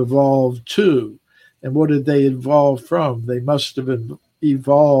must have evolved too. And what did they evolve from? They must have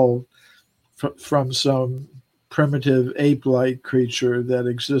evolved from some primitive ape-like creature that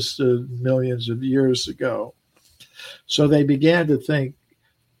existed millions of years ago. So they began to think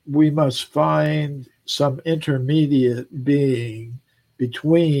we must find some intermediate being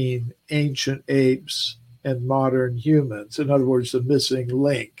between ancient apes and modern humans. In other words, the missing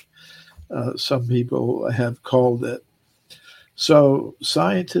link, some people have called it. So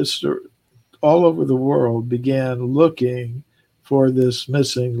scientists all over the world began looking for this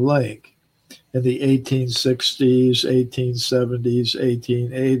missing link in the 1860s, 1870s,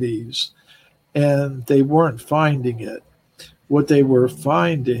 1880s, and they weren't finding it. What they were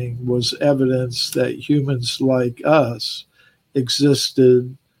finding was evidence that humans like us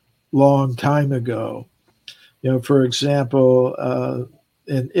existed long time ago. For example,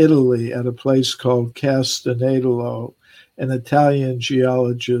 in Italy, at a place called Castanedolo, an Italian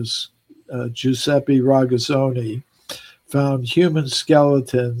geologist, Giuseppe Ragazzoni, found human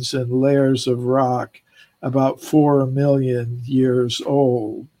skeletons in layers of rock about 4 million years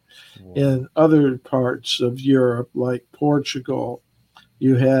old. Whoa. In other parts of Europe, like Portugal,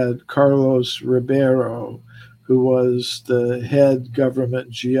 you had Carlos Ribeiro, who was the head government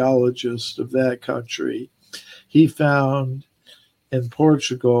geologist of that country. He found in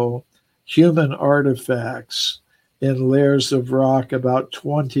Portugal human artifacts in layers of rock about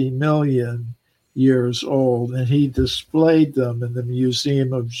 20 million years old, and he displayed them in the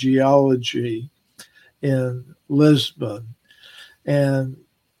Museum of Geology in Lisbon. And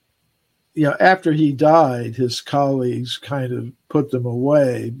after he died, his colleagues kind of put them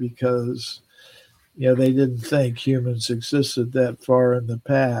away because they didn't think humans existed that far in the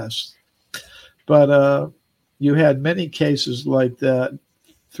past. But you had many cases like that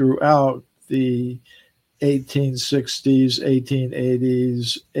throughout the 1860s,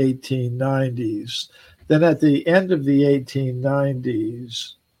 1880s, 1890s. Then at the end of the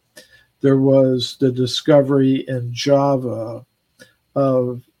 1890s, there was the discovery in Java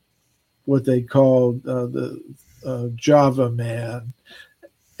of what they called the Java Man.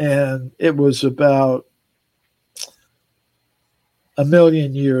 And it was about 1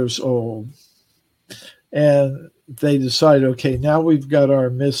 million years old. And they decided, okay, now we've got our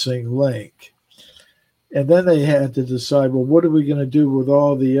missing link. And then they had to decide, well, what are we going to do with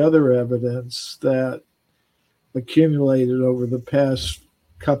all the other evidence that accumulated over the past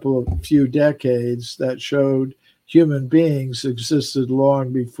few decades that showed human beings existed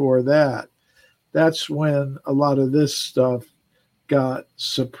long before that? That's when a lot of this stuff got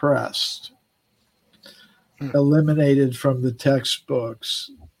suppressed, eliminated from the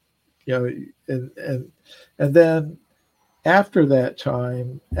textbooks, and then after that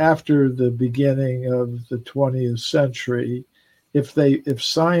time, after the beginning of the 20th century, if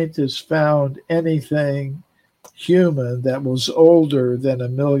scientists found anything human that was older than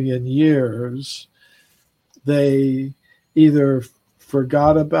 1 million years, they either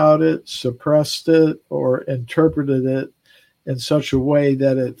forgot about it, suppressed it, or interpreted it in such a way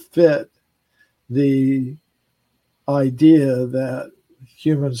that it fit the idea that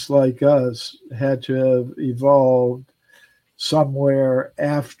humans like us had to have evolved somewhere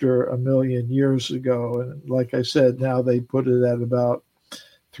after 1 million years ago. And like I said, now they put it at about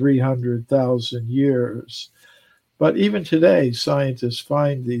 300,000 years. But even today, scientists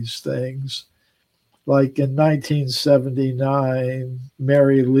find these things. Like in 1979,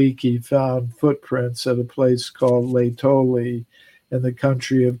 Mary Leakey found footprints at a place called Laetoli in the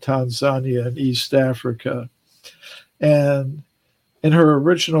country of Tanzania in East Africa. And in her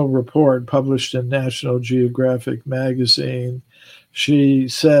original report published in National Geographic magazine, she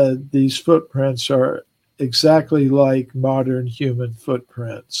said these footprints are exactly like modern human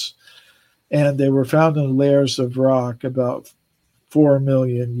footprints. And they were found in layers of rock about 4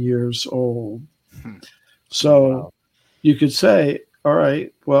 million years old. So wow. You could say, all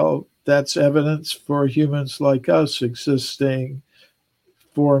right, well, that's evidence for humans like us existing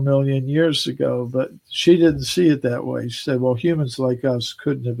 4 million years ago. But she didn't see it that way. She said, well, humans like us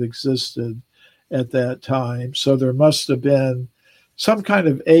couldn't have existed at that time. So there must have been some kind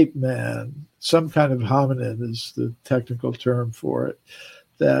of ape man, some kind of hominid is the technical term for it,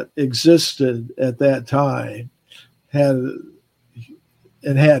 that existed at that time, had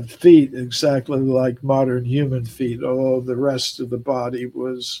feet exactly like modern human feet, although the rest of the body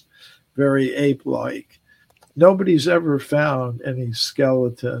was very ape-like. Nobody's ever found any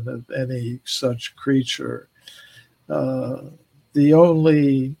skeleton of any such creature. The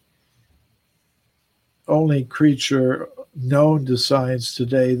only creature known to science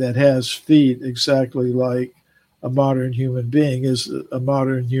today that has feet exactly like a modern human being is a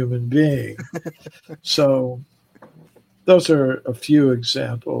modern human being. So those are a few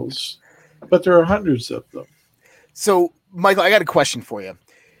examples, but there are hundreds of them. So, Michael, I got a question for you.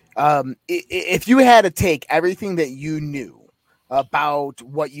 If you had to take everything that you knew about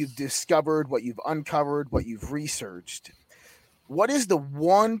what you've discovered, what you've uncovered, what you've researched, what is the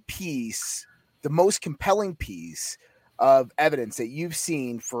one piece, the most compelling piece of evidence that you've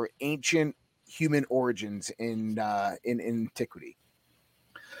seen for ancient human origins in antiquity?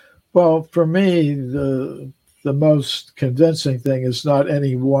 Well, for me, the most convincing thing is not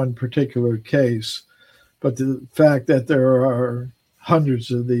any one particular case, but the fact that there are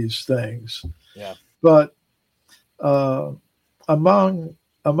hundreds of these things. Yeah. But among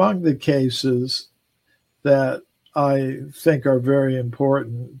the cases that I think are very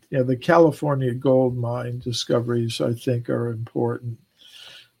important, the California gold mine discoveries I think are important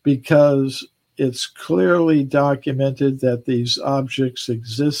because it's clearly documented that these objects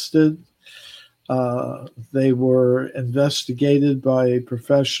existed. They were investigated by a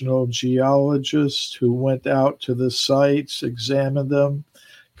professional geologist who went out to the sites, examined them,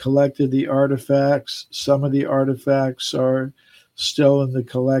 collected the artifacts. Some of the artifacts are still in the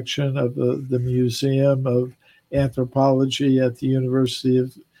collection of the Museum of Anthropology at the University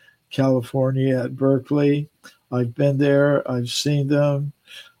of California at Berkeley. I've been there. I've seen them.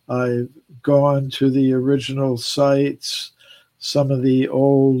 I've gone to the original sites. Some of the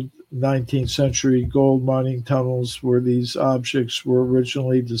old 19th century gold mining tunnels where these objects were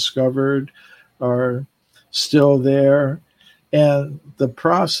originally discovered are still there. And the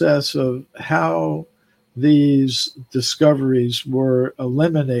process of how these discoveries were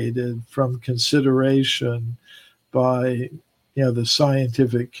eliminated from consideration by the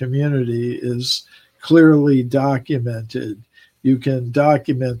scientific community is clearly documented. You can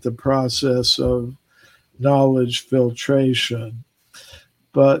document the process of knowledge filtration.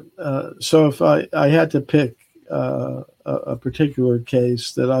 But so if I had to pick a particular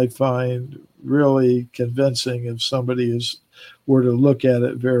case that I find really convincing, if somebody were to look at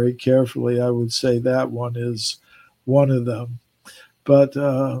it very carefully, I would say that one is one of them. But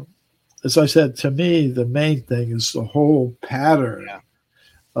as I said, to me, the main thing is the whole pattern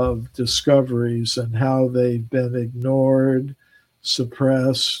of discoveries and how they've been ignored,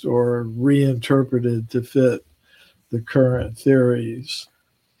 suppressed, or reinterpreted to fit the current theories.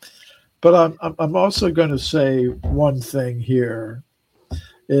 But I'm also going to say one thing here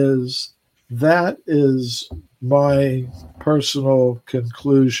is that is my personal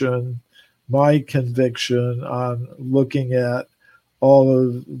conclusion, my conviction on looking at all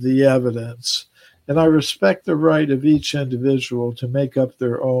of the evidence. And I respect the right of each individual to make up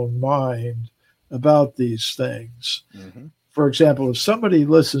their own mind about these things. Mm-hmm. For example, if somebody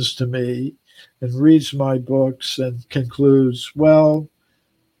listens to me and reads my books and concludes, well,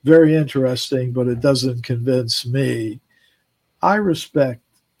 very interesting, but it doesn't convince me, I respect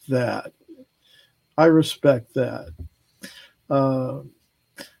that.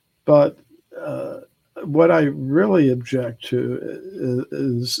 But what I really object to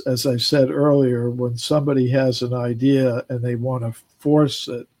is, as I said earlier, when somebody has an idea and they want to force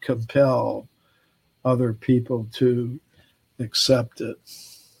it, compel other people to accept it.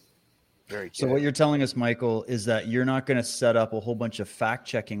 So what you're telling us, Michael, is that you're not going to set up a whole bunch of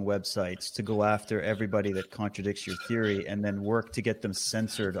fact-checking websites to go after everybody that contradicts your theory and then work to get them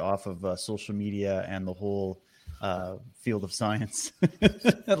censored off of social media and the whole field of science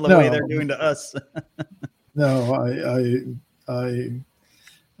the way they're doing to us. No,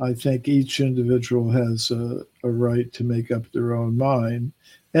 I think each individual has a right to make up their own mind.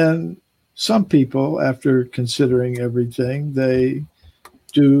 And some people, after considering everything, they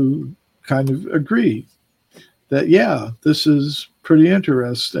do kind of agree that, this is pretty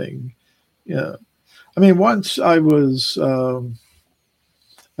interesting. Yeah. I mean, once I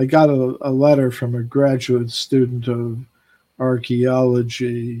got a letter from a graduate student of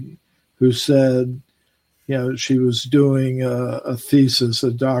archaeology who said, she was doing a thesis,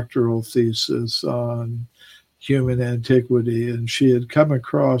 a doctoral thesis on human antiquity, and she had come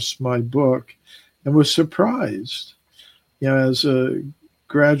across my book and was surprised, as a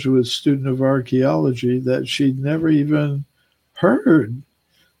graduate student of archaeology, that she'd never even heard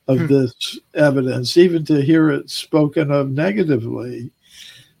of this evidence, even to hear it spoken of negatively,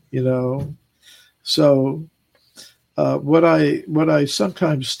 So what I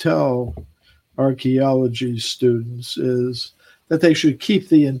sometimes tell archaeology students is that they should keep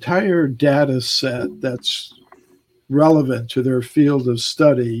the entire data set that's relevant to their field of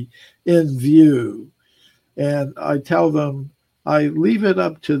study in view. And I tell them, I leave it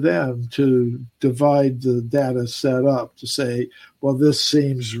up to them to divide the data set up to say, well, this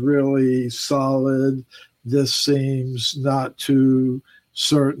seems really solid. This seems not too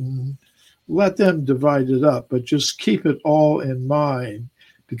certain. Let them divide it up, but just keep it all in mind,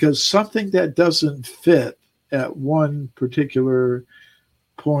 because something that doesn't fit at one particular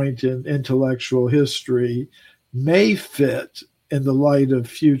point in intellectual history may fit in the light of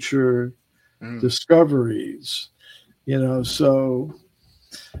future discoveries. So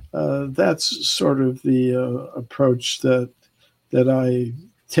that's sort of the approach that I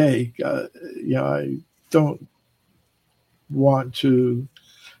take. I don't want to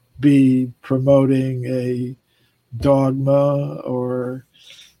be promoting a dogma or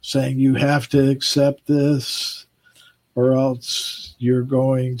saying you have to accept this or else you're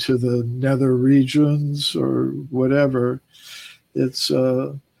going to the nether regions or whatever. It's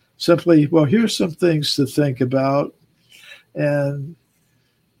simply, well, here's some things to think about and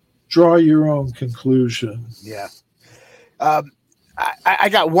draw your own conclusion. Yeah. I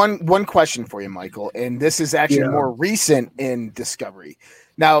got one question for you, Michael, and this is actually more recent in discovery.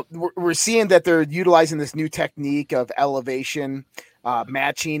 Now, we're seeing that they're utilizing this new technique of elevation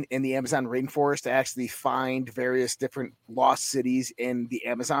matching in the Amazon rainforest to actually find various different lost cities in the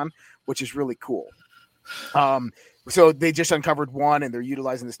Amazon, which is really cool. So they just uncovered one, and they're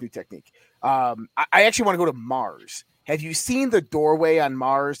utilizing this new technique. I actually want to go to Mars. Have you seen the doorway on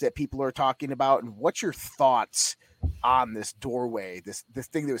Mars that people are talking about, and what's your thoughts on this doorway, this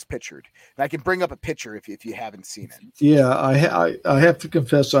thing that was pictured? And I can bring up a picture if you haven't seen it. Yeah, I have to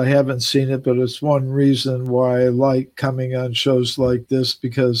confess I haven't seen it, but it's one reason why I like coming on shows like this,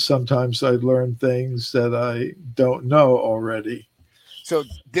 because sometimes I learn things that I don't know already. So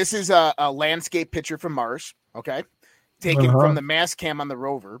this is a landscape picture from Mars, okay? Taken from the mass cam on the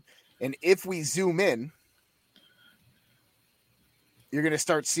rover. And if we zoom in, you're going to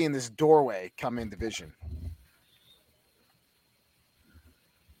start seeing this doorway come into vision.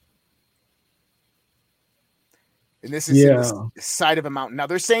 And this is in the side of a mountain. Now,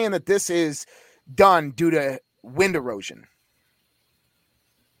 they're saying that this is done due to wind erosion.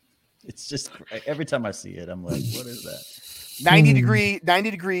 It's just every time I see it, I'm like, what is that?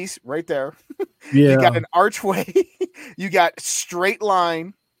 90 degrees right there. Yeah. You got an archway. You got straight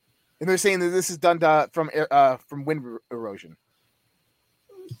line. And they're saying that this is done from wind erosion.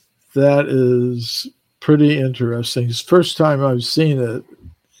 That is pretty interesting. It's the first time I've seen it.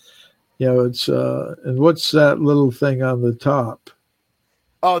 It's and what's that little thing on the top?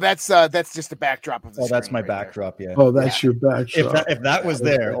 Oh, that's just a backdrop of the screen. That's my right backdrop. there. Yeah. Oh, that's your backdrop. If that was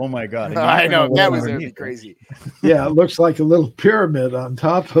there, oh my God! I know that was crazy. Yeah, it looks like a little pyramid on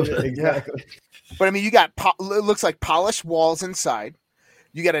top of it. Exactly. But I mean, you got it looks like polished walls inside.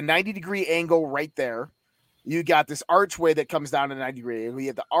 You got a 90-degree angle right there. You got this archway that comes down to 90 degrees. We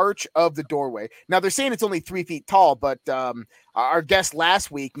have the arch of the doorway. Now, they're saying it's only 3 feet tall, but our guest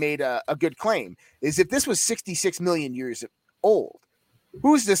last week made a good claim. Is if this was 66 million years old,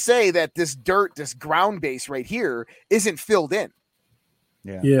 who's to say that this dirt, this ground base right here, isn't filled in?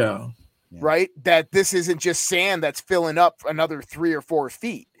 Yeah. Right? That this isn't just sand that's filling up another 3 or 4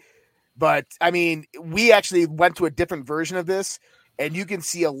 feet. But, I mean, we actually went to a different version of this, and you can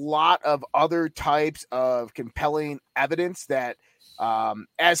see a lot of other types of compelling evidence that,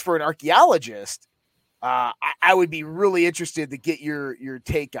 as for an archaeologist, I would be really interested to get your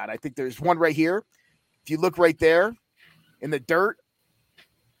take on. I think there's one right here. If you look right there in the dirt,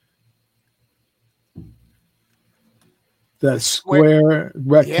 that square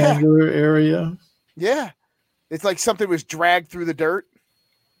rectangular area. Yeah. It's like something was dragged through the dirt.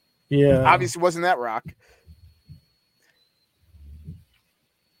 Yeah. Obviously wasn't that rock.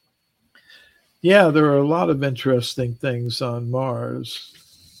 Yeah, there are a lot of interesting things on Mars.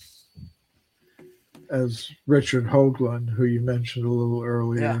 As Richard Hoagland, who you mentioned a little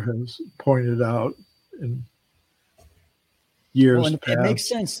earlier, has pointed out in years past. It makes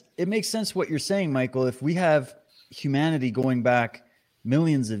sense. It makes sense what you're saying, Michael. If we have humanity going back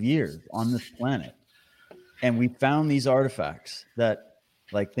millions of years on this planet, and we found these artifacts that,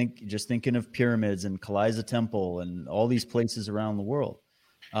 like, thinking of pyramids and Kalayza Temple and all these places around the world,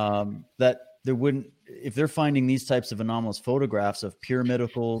 that there wouldn't, if they're finding these types of anomalous photographs of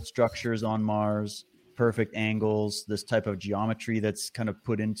pyramidal structures on Mars, perfect angles, this type of geometry that's kind of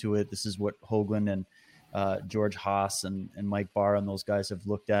put into it. This is what Hoagland and George Haas and Mike Barr and those guys have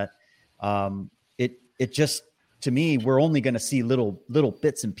looked at. It just, to me, we're only going to see little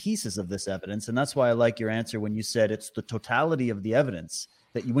bits and pieces of this evidence. And that's why I like your answer when you said it's the totality of the evidence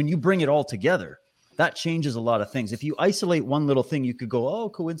that when you bring it all together, that changes a lot of things. If you isolate one little thing, you could go, oh,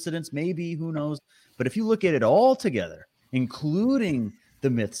 coincidence, maybe, who knows? But if you look at it all together, including the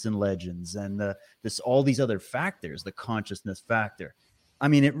myths and legends and all these other factors, the consciousness factor, I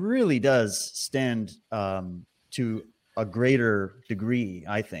mean, it really does stand to a greater degree,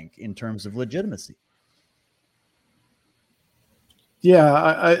 I think, in terms of legitimacy. Yeah,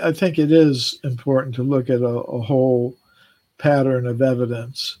 I think it is important to look at a whole pattern of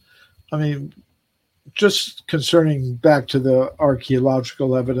evidence. I mean, just concerning back to the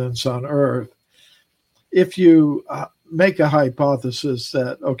archaeological evidence on Earth, if you make a hypothesis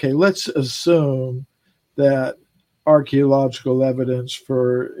that, okay, let's assume that archaeological evidence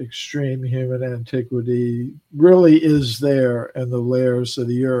for extreme human antiquity really is there in the layers of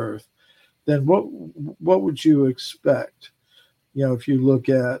the earth, then what would you expect? If you look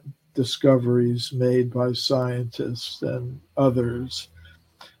at discoveries made by scientists and others,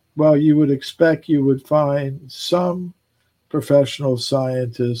 well, you would find some professional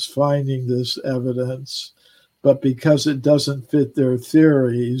scientists finding this evidence, but because it doesn't fit their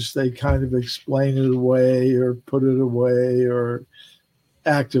theories, they kind of explain it away or put it away or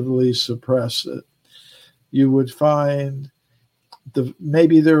actively suppress it. You would find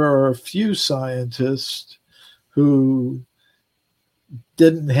maybe there are a few scientists who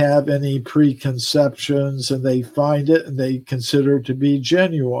didn't have any preconceptions and they find it and they consider it to be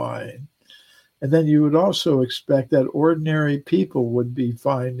genuine. And then you would also expect that ordinary people would be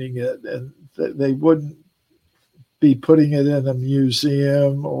finding it, and they wouldn't be putting it in a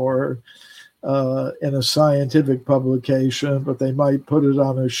museum or in a scientific publication, but they might put it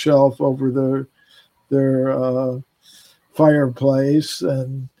on a shelf over their fireplace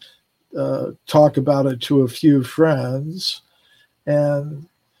and talk about it to a few friends. And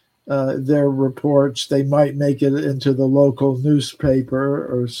their reports, they might make it into the local newspaper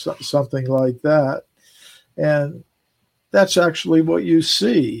or something like that. And that's actually what you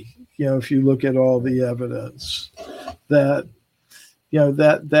see, if you look at all the evidence, that,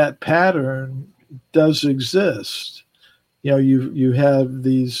 that pattern does exist. You have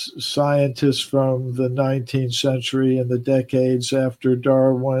these scientists from the 19th century and the decades after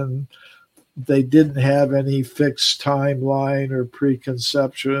Darwin. They didn't have any fixed timeline or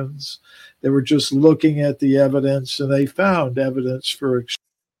preconceptions. They were just looking at the evidence, and they found evidence for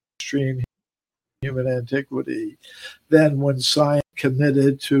extreme human antiquity. Then when science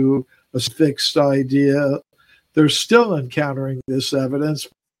committed to a fixed idea, they're still encountering this evidence,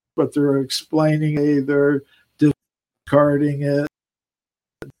 but they're explaining it, they're discarding it,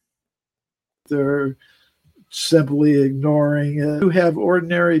 they're simply ignoring it. You have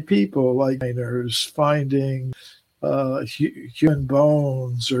ordinary people like miners finding human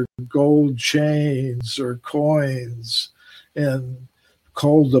bones or gold chains or coins in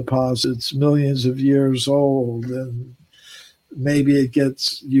coal deposits millions of years old, and maybe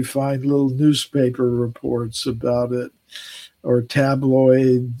you find little newspaper reports about it or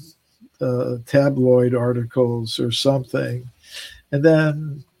tabloid articles or something, and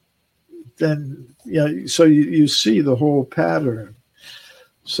then so you see the whole pattern.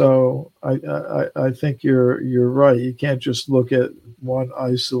 So I think you're right. You can't just look at one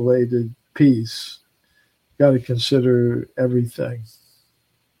isolated piece. You got to consider everything.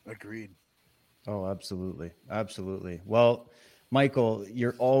 Agreed. Oh, absolutely. Absolutely. Well, Michael,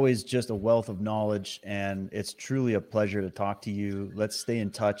 you're always just a wealth of knowledge, and it's truly a pleasure to talk to you. Let's stay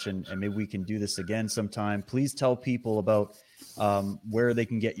in touch, and maybe we can do this again sometime. Please tell people about where they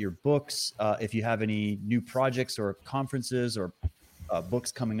can get your books, if you have any new projects or conferences or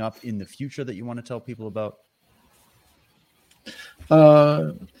books coming up in the future that you want to tell people about.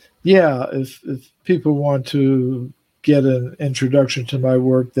 If people want to get an introduction to my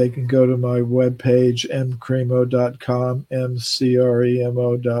work, they can go to my webpage, mcremo.com,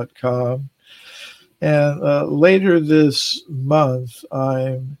 mcremo.com. And later this month,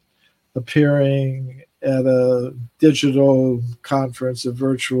 I'm appearing at a digital conference, a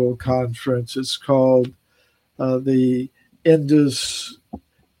virtual conference. It's called the Indus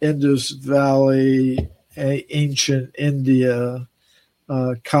Valley Ancient India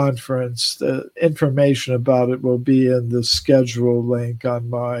conference. The information about it will be in the schedule link on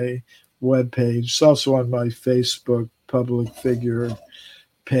my webpage. It's also on my Facebook public figure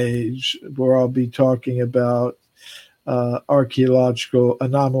page, where I'll be talking about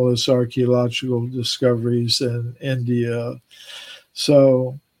anomalous archaeological discoveries in India.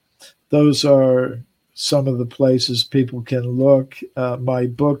 So those are some of the places people can look. My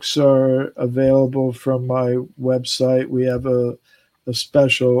books are available from my website. We have a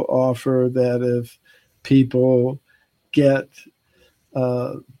special offer that if people get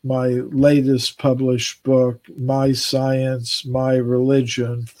my latest published book, My Science, My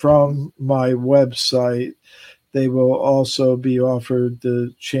Religion, from my website, they will also be offered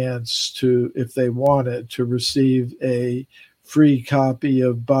the chance to, if they want it, to receive a free copy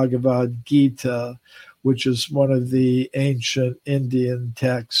of Bhagavad Gita, which is one of the ancient Indian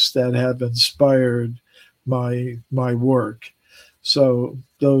texts that have inspired my work. So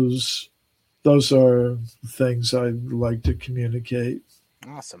those are things I'd like to communicate.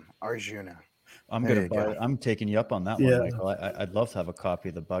 Awesome. Arjuna. I'm taking you up on that one, Michael. I'd love to have a copy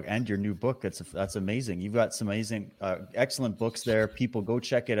of the book and your new book. That's amazing. You've got some amazing, excellent books there. People go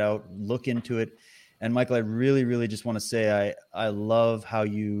check it out, look into it. And Michael, I really, really just want to say I love how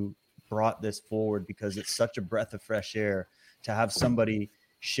you brought this forward, because it's such a breath of fresh air to have somebody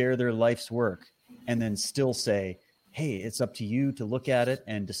share their life's work and then still say, hey, it's up to you to look at it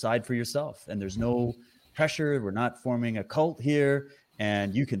and decide for yourself. And there's no pressure. We're not forming a cult here,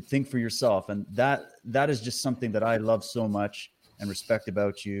 and you can think for yourself. And that is just something that I love so much and respect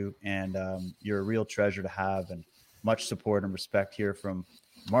about you. And you're a real treasure to have, and much support and respect here from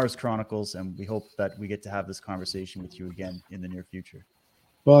Mars Chronicles. And we hope that we get to have this conversation with you again in the near future.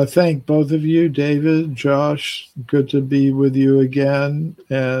 Well, I thank both of you, David, Josh. Good to be with you again,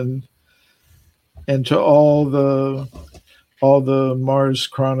 and to all the Mars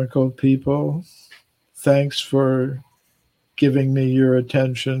Chronicle people. Thanks for giving me your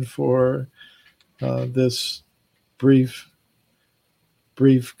attention for this brief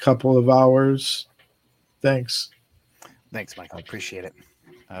couple of hours. Thanks. Thanks, Michael. Appreciate it.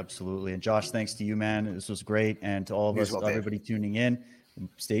 Absolutely. And Josh, thanks to you, man. This was great. And to all of us, well, everybody tuning in,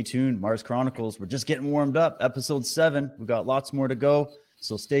 stay tuned. Mars Chronicles, we're just getting warmed up. Episode 7. We've got lots more to go.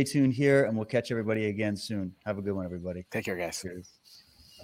 So stay tuned here, and we'll catch everybody again soon. Have a good one, everybody. Take care, guys. Cheers.